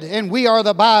head and we are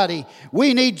the body.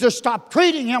 We need to stop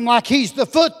treating Him like He's the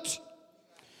foot,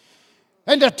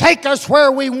 and to take us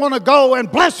where we want to go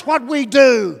and bless what we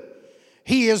do.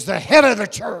 He is the head of the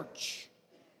church.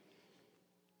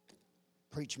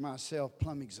 Preach myself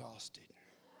plumb exhausted.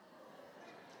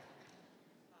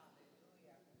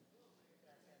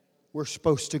 We're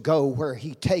supposed to go where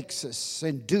He takes us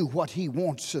and do what He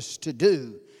wants us to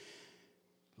do,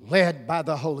 led by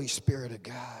the Holy Spirit of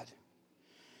God.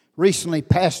 Recently,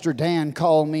 Pastor Dan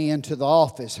called me into the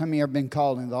office. How many have been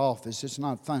called into the office? It's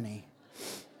not funny.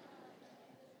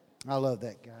 I love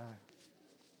that guy.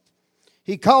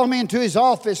 He called me into his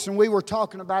office and we were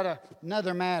talking about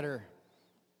another matter.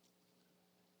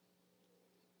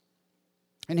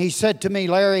 And he said to me,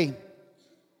 "Larry,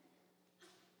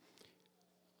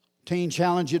 Teen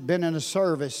Challenge had been in a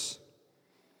service."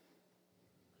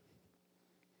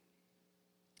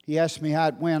 He asked me how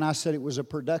it went. I said it was a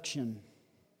production.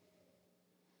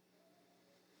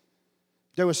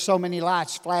 There was so many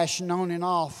lights flashing on and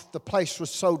off. The place was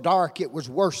so dark it was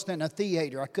worse than a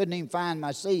theater. I couldn't even find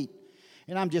my seat.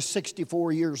 And I'm just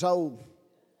 64 years old.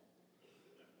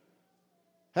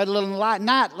 Had a little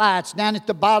night lights down at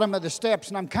the bottom of the steps,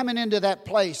 and I'm coming into that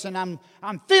place, and I'm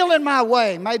feeling my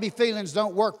way. Maybe feelings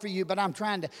don't work for you, but I'm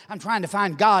trying to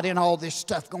find God in all this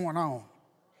stuff going on.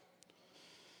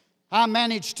 I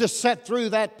managed to sit through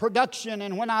that production,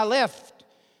 and when I left,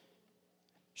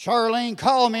 Charlene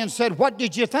called me and said, "What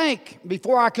did you think?"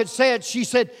 Before I could say it, she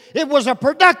said, "It was a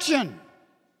production."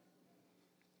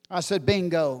 I said,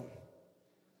 "Bingo."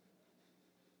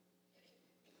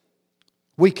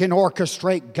 We can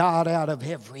orchestrate God out of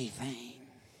everything.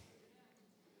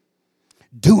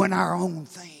 Doing our own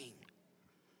thing.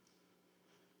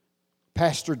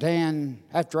 Pastor Dan,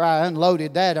 after I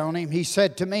unloaded that on him, he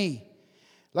said to me,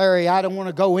 "Larry, I don't want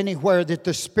to go anywhere that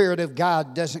the Spirit of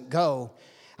God doesn't go.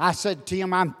 I said to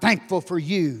him, I'm thankful for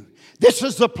you. This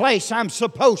is the place I'm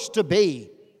supposed to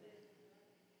be.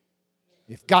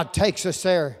 If God takes us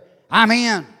there, I'm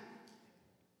in.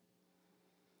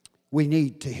 We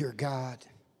need to hear God.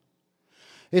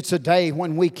 It's a day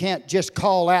when we can't just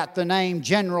call out the name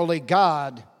generally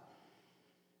God.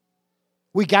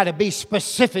 We got to be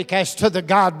specific as to the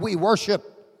God we worship.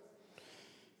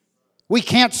 We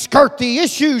can't skirt the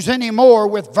issues anymore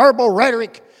with verbal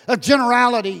rhetoric of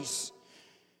generalities.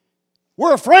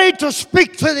 We're afraid to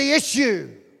speak to the issue.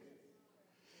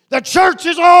 The church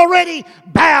is already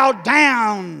bowed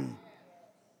down.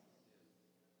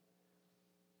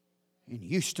 In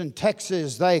Houston,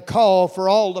 Texas, they call for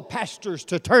all the pastors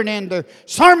to turn in their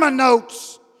sermon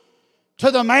notes to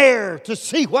the mayor to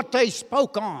see what they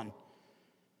spoke on.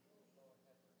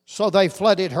 So they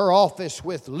flooded her office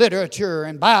with literature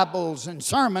and Bibles and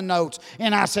sermon notes.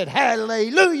 And I said,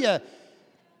 hallelujah.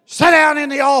 Sit down in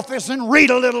the office and read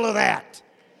a little of that.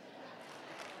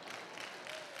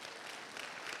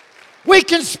 We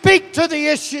can speak to the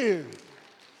issue.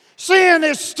 Sin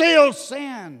is still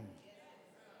sin.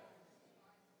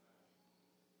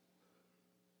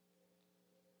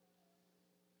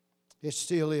 It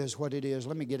still is what it is.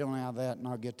 Let me get on out of that and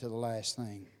I'll get to the last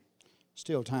thing.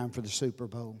 Still time for the Super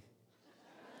Bowl.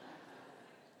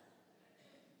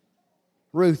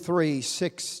 Ruth 3,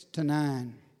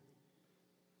 6-9.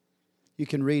 You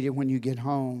can read it when you get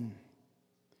home.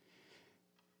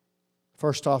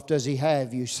 First off, does He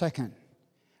have you? Second,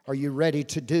 are you ready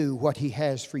to do what He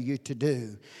has for you to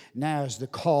do? Now is the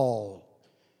call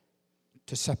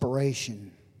to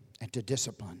separation and to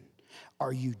discipline.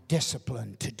 Are you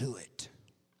disciplined to do it?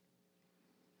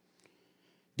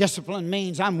 Discipline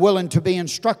means I'm willing to be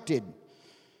instructed,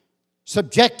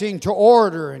 subjecting to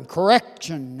order and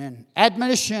correction and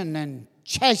admonition and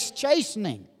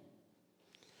chastening.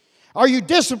 Are you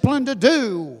disciplined to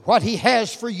do what He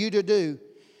has for you to do?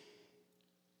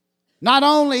 Not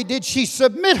only did she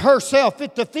submit herself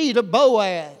at the feet of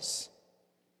Boaz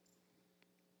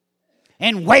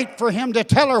and wait for him to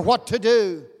tell her what to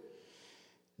do,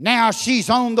 now she's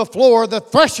on the floor, the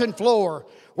threshing floor,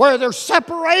 where there's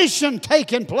separation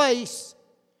taking place.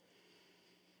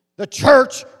 The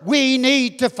church, we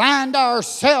need to find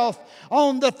ourselves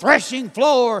on the threshing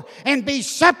floor and be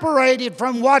separated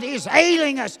from what is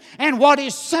ailing us and what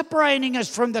is separating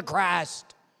us from the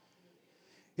Christ.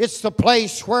 It's the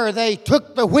place where they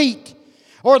took the wheat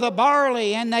or the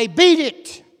barley and they beat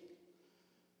it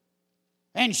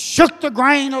and shook the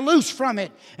grain loose from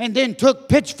it and then took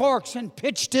pitchforks and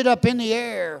pitched it up in the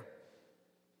air.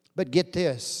 But get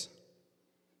this.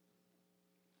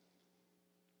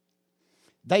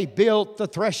 They built the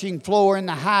threshing floor in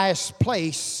the highest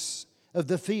place of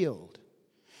the field.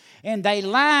 And they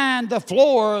lined the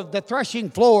floor of the threshing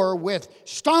floor with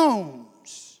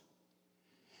stones.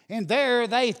 And there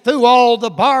they threw all the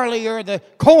barley or the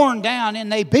corn down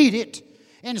and they beat it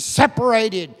and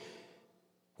separated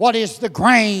what is the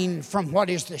grain from what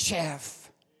is the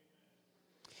chaff.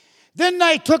 Then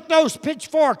they took those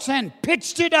pitchforks and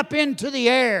pitched it up into the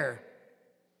air.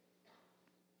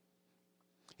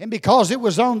 And because it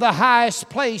was on the highest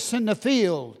place in the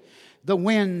field, the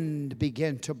wind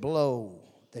began to blow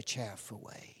the chaff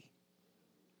away.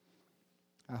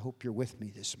 I hope you're with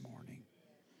me this morning.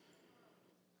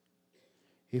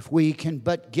 If we can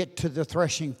but get to the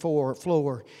threshing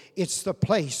floor, it's the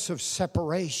place of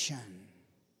separation.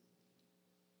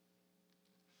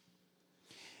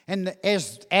 And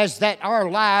as that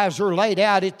our lives are laid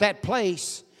out at that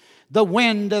place, the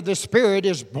wind of the Spirit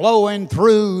is blowing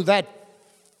through that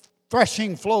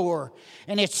threshing floor,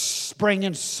 and it's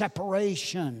bringing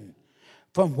separation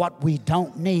from what we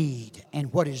don't need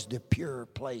and what is the pure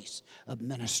place of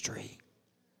ministry.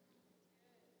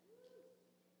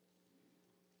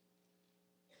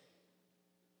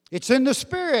 It's in the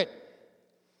Spirit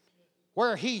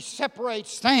where He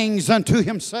separates things unto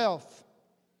Himself.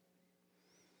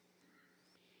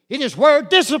 It is where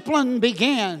discipline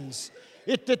begins.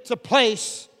 It's a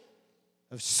place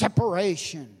of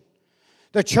separation.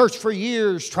 The church for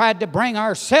years tried to bring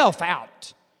ourselves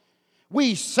out.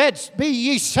 We said, be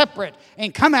ye separate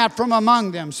and come out from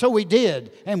among them. So we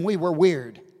did, and we were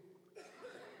weird.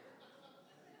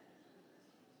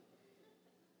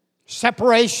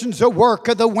 Separation's a work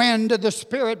of the wind of the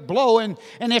Spirit blowing,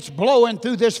 and it's blowing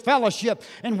through this fellowship.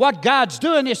 And what God's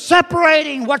doing is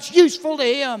separating what's useful to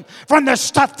Him from the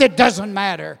stuff that doesn't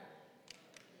matter.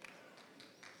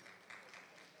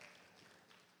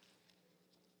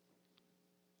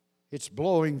 It's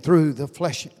blowing through the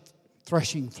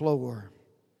threshing floor.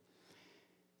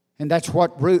 And that's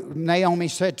what Naomi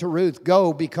said to Ruth,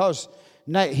 go, because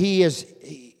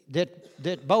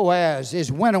that Boaz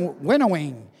is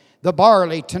winnowing the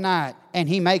barley tonight, and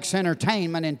he makes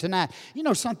entertainment in tonight. You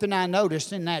know, something I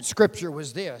noticed in that scripture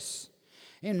was this,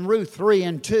 in Ruth 3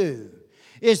 and 2,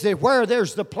 is that where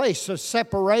there's the place of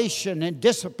separation and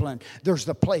discipline, there's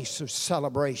the place of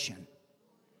celebration.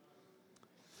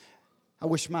 I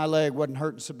wish my leg wasn't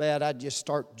hurting so bad, I'd just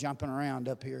start jumping around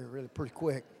up here really pretty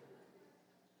quick.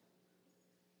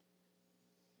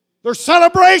 There's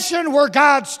celebration where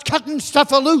God's cutting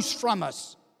stuff loose from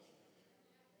us.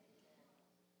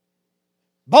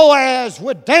 Boaz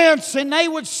would dance and they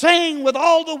would sing with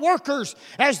all the workers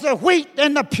as the wheat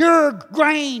and the pure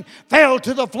grain fell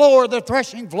to the floor, the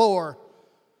threshing floor.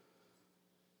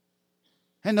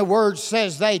 And the word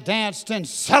says they danced and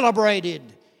celebrated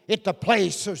at the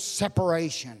place of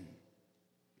separation.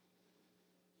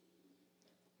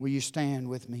 Will you stand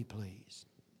with me, please?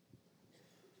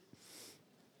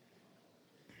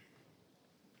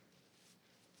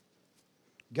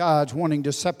 God's wanting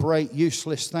to separate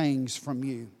useless things from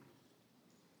you.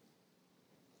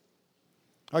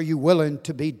 Are you willing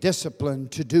to be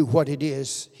disciplined to do what it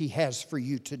is He has for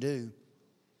you to do?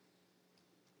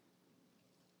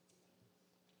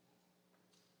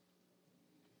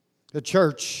 The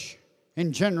church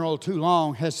in general too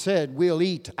long has said we'll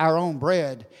eat our own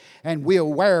bread and we'll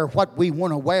wear what we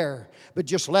want to wear, but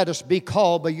just let us be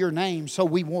called by your name so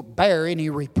we won't bear any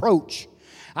reproach.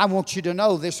 I want you to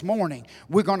know this morning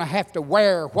we're going to have to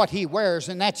wear what He wears,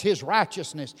 and that's His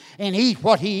righteousness, and eat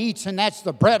what He eats, and that's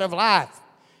the bread of life,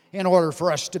 in order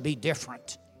for us to be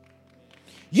different.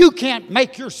 You can't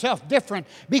make yourself different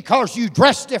because you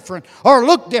dress different or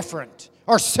look different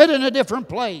or sit in a different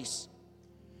place.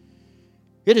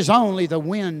 It is only the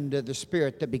wind of the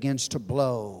Spirit that begins to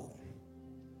blow.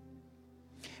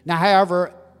 Now,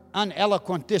 however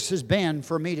uneloquent this has been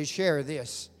for me to share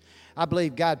this, I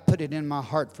believe God put it in my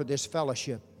heart for this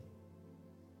fellowship.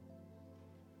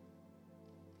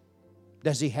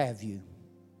 Does He have you?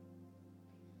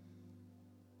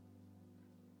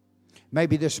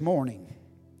 Maybe this morning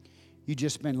you've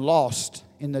just been lost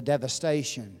in the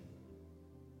devastation.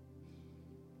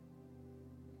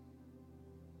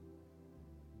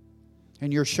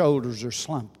 And your shoulders are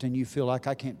slumped and you feel like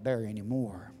I can't bear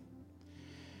anymore.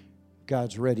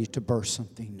 God's ready to burst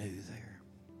something new there.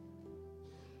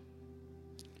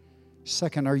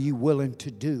 Second, are you willing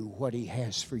to do what He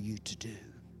has for you to do?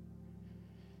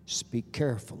 Speak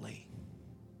carefully.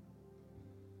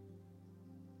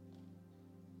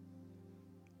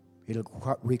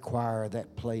 It'll require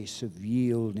that place of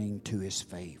yielding to His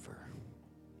favor.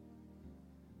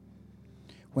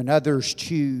 When others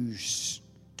choose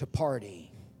to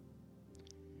party,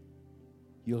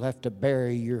 you'll have to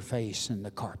bury your face in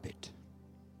the carpet.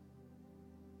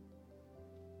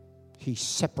 He's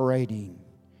separating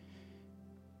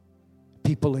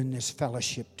people in this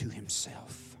fellowship to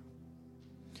Himself.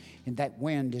 And that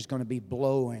wind is going to be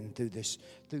blowing through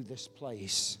this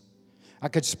place. I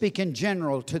could speak in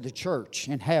general to the church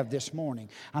and have this morning.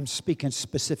 I'm speaking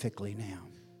specifically now.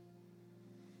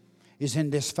 Is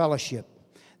in this fellowship,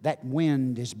 that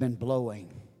wind has been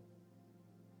blowing.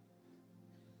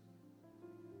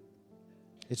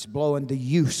 It's blowing the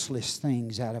useless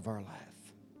things out of our life.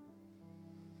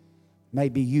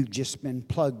 Maybe you've just been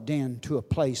plugged into a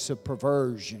place of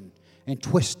perversion and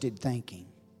twisted thinking.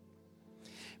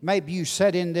 Maybe you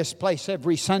sit in this place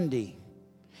every Sunday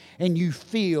and you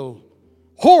feel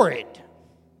horrid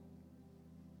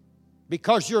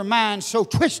because your mind's so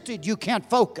twisted you can't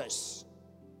focus.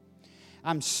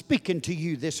 I'm speaking to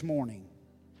you this morning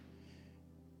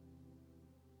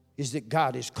is that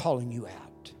God is calling you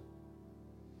out.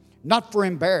 Not for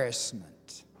embarrassment.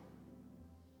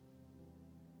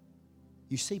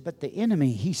 You see, but the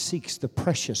enemy, he seeks the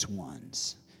precious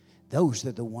ones. Those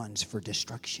are the ones for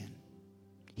destruction.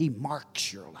 He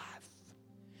marks your life.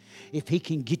 If he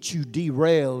can get you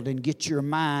derailed and get your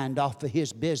mind off of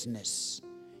his business,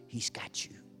 he's got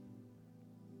you.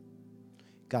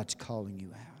 God's calling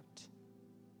you out.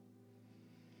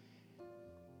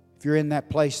 If you're in that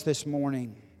place this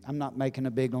morning, I'm not making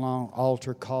a big long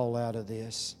altar call out of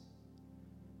this.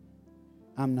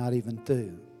 I'm not even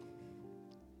through.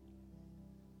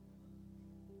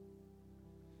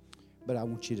 But I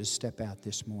want you to step out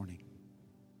this morning.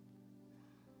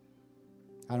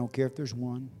 I don't care if there's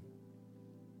one.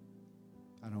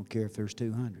 I don't care if there's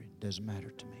 200. It doesn't matter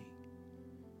to me.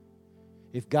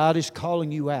 If God is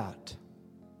calling you out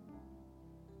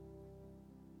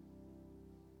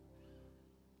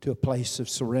to a place of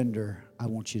surrender, I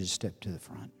want you to step to the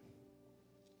front.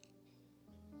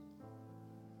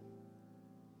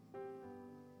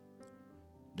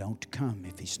 Don't come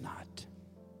if he's not.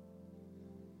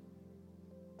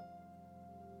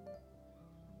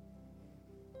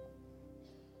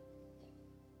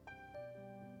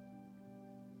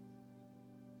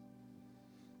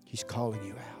 He's calling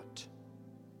you out.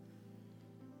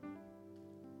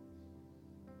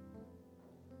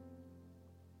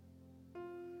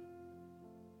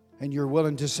 And you're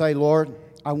willing to say, Lord,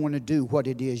 I want to do what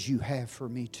it is you have for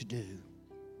me to do.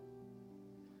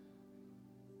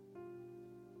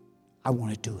 I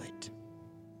want to do it.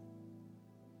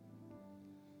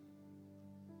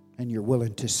 And you're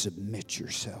willing to submit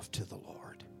yourself to the Lord.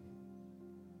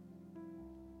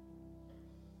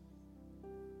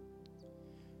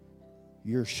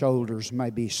 Your shoulders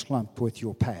may be slumped with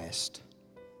your past.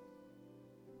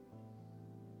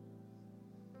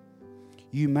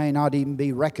 You may not even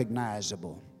be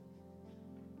recognizable.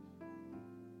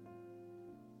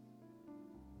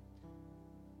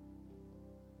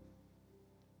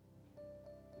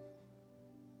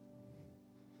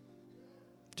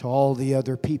 To all the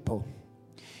other people.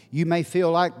 You may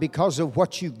feel like because of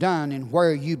what you've done and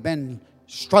where you've been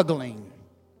struggling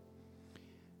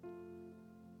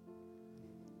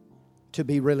to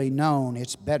be really known,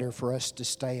 it's better for us to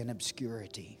stay in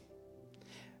obscurity.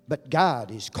 But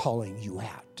God is calling you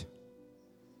out.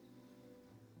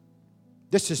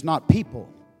 This is not people.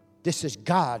 This is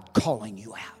God calling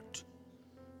you out.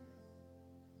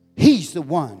 He's the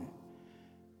one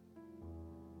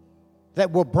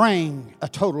that will bring a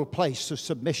total place of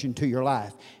submission to your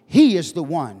life. He is the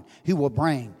one who will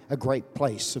bring a great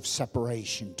place of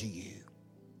separation to you.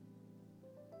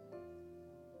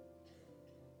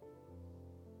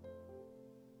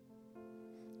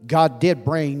 God did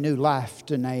bring new life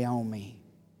to Naomi.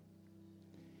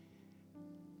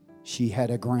 She had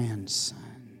a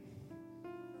grandson.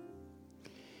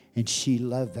 And she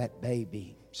loved that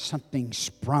baby. Something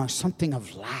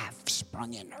of life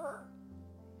sprung in her.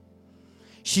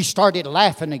 She started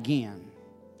laughing again.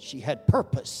 She had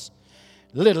purpose.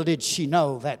 Little did she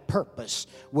know that purpose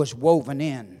was woven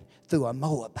in through a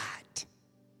Moabite.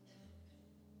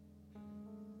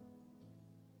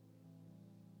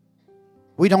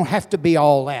 We don't have to be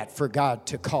all that for God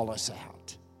to call us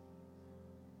out.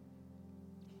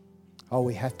 All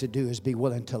we have to do is be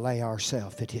willing to lay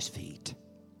ourselves at His feet.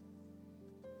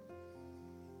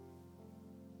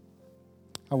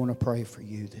 I want to pray for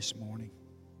you this morning.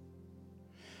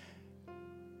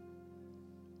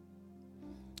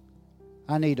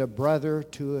 I need a brother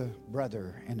to a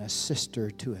brother and a sister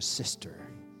to a sister.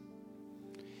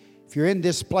 If you're in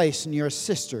this place and you're a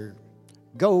sister,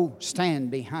 go stand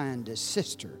behind a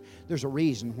sister. There's a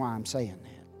reason why I'm saying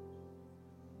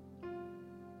that.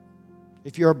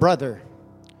 If you're a brother,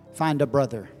 find a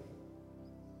brother.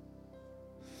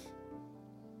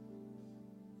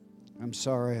 I'm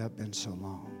sorry I've been so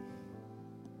long.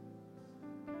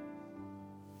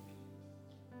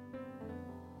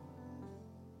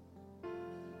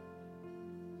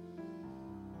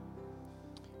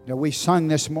 Now, we sung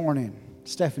this morning.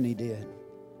 Stephanie did.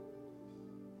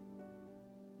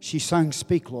 She sung,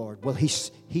 "Speak, Lord." Well,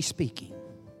 He's speaking.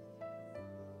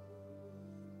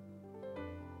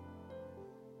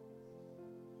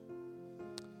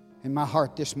 And my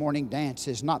heart this morning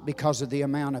dances not because of the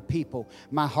amount of people.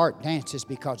 My heart dances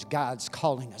because God's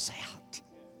calling us out.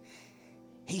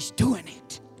 He's doing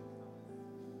it.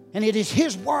 And it is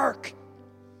His work.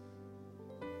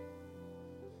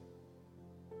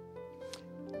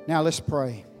 Now let's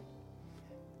pray.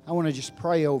 I want to just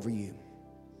pray over you.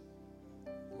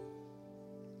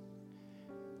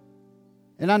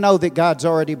 And I know that God's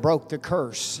already broke the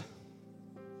curse.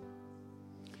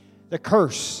 The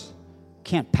curse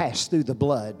can't pass through the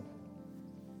blood.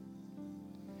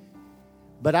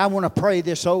 But I want to pray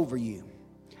this over you.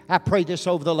 I pray this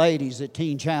over the ladies at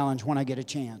Teen Challenge when I get a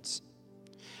chance.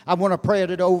 I want to pray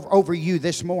it over you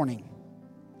this morning.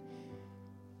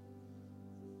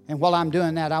 And while I'm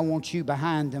doing that, I want you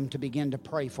behind them to begin to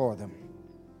pray for them.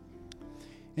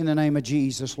 In the name of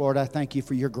Jesus, Lord, I thank you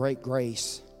for your great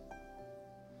grace.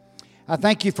 I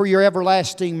thank you for your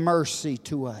everlasting mercy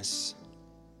to us.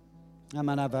 And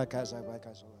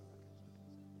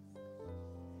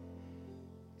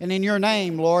in your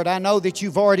name, Lord, I know that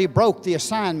you've already broke the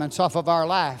assignments off of our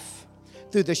life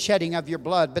through the shedding of your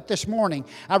blood. But this morning,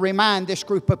 I remind this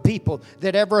group of people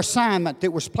that every assignment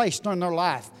that was placed on their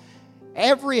life,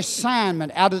 every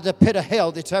assignment out of the pit of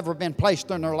hell that's ever been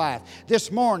placed on their life, this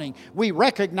morning we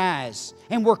recognize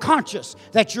and we're conscious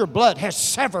that your blood has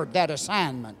severed that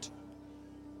assignment.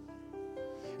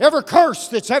 Every curse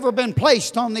that's ever been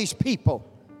placed on these people,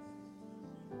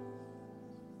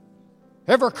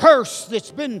 every curse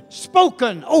that's been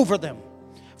spoken over them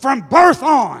from birth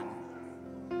on,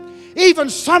 even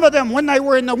some of them when they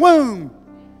were in the womb,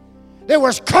 they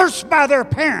was cursed by their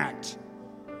parent.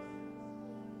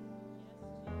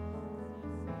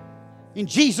 In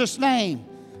Jesus' name,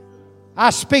 I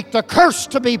speak the curse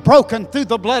to be broken through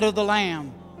the blood of the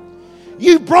Lamb.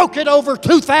 You broke it over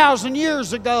 2,000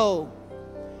 years ago.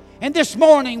 And this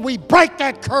morning we break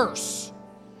that curse.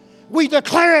 We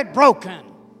declare it broken.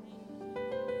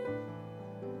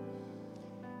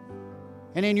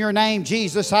 And in your name,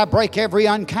 Jesus, I break every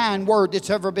unkind word that's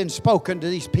ever been spoken to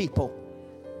these people.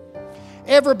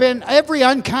 Every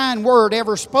unkind word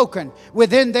ever spoken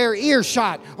within their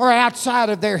earshot or outside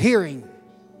of their hearing.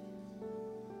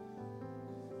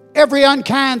 Every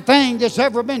unkind thing that's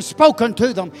ever been spoken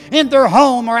to them in their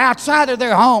home or outside of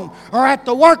their home or at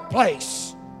the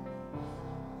workplace.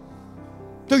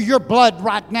 Through your blood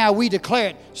right now, we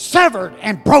declare it severed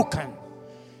and broken.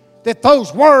 That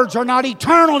those words are not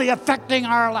eternally affecting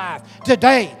our life.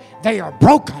 Today, they are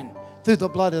broken through the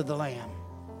blood of the Lamb.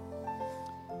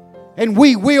 And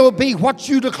we will be what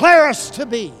you declare us to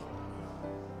be.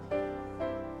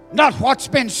 Not what's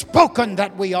been spoken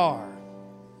that we are.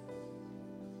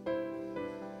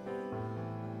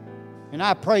 And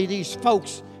I pray these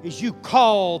folks, as you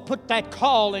put that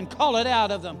call and call it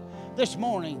out of them this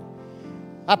morning.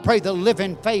 I pray the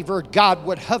living favor of God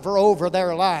would hover over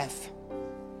their life.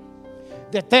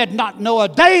 That they'd not know a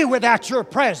day without your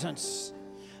presence.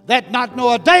 They'd not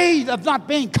know a day of not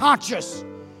being conscious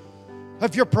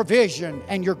of your provision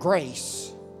and your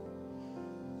grace.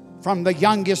 From the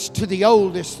youngest to the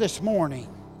oldest this morning,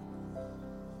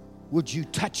 would you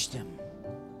touch them?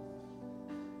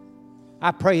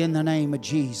 I pray in the name of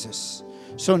Jesus.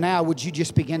 So now would you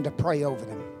just begin to pray over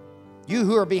them? You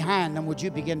who are behind them, would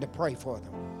you begin to pray for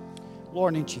them?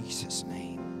 Lord, in Jesus' name.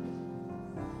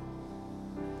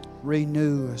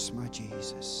 Renew us, my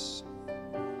Jesus.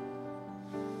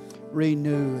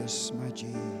 Renew us, my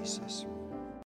Jesus.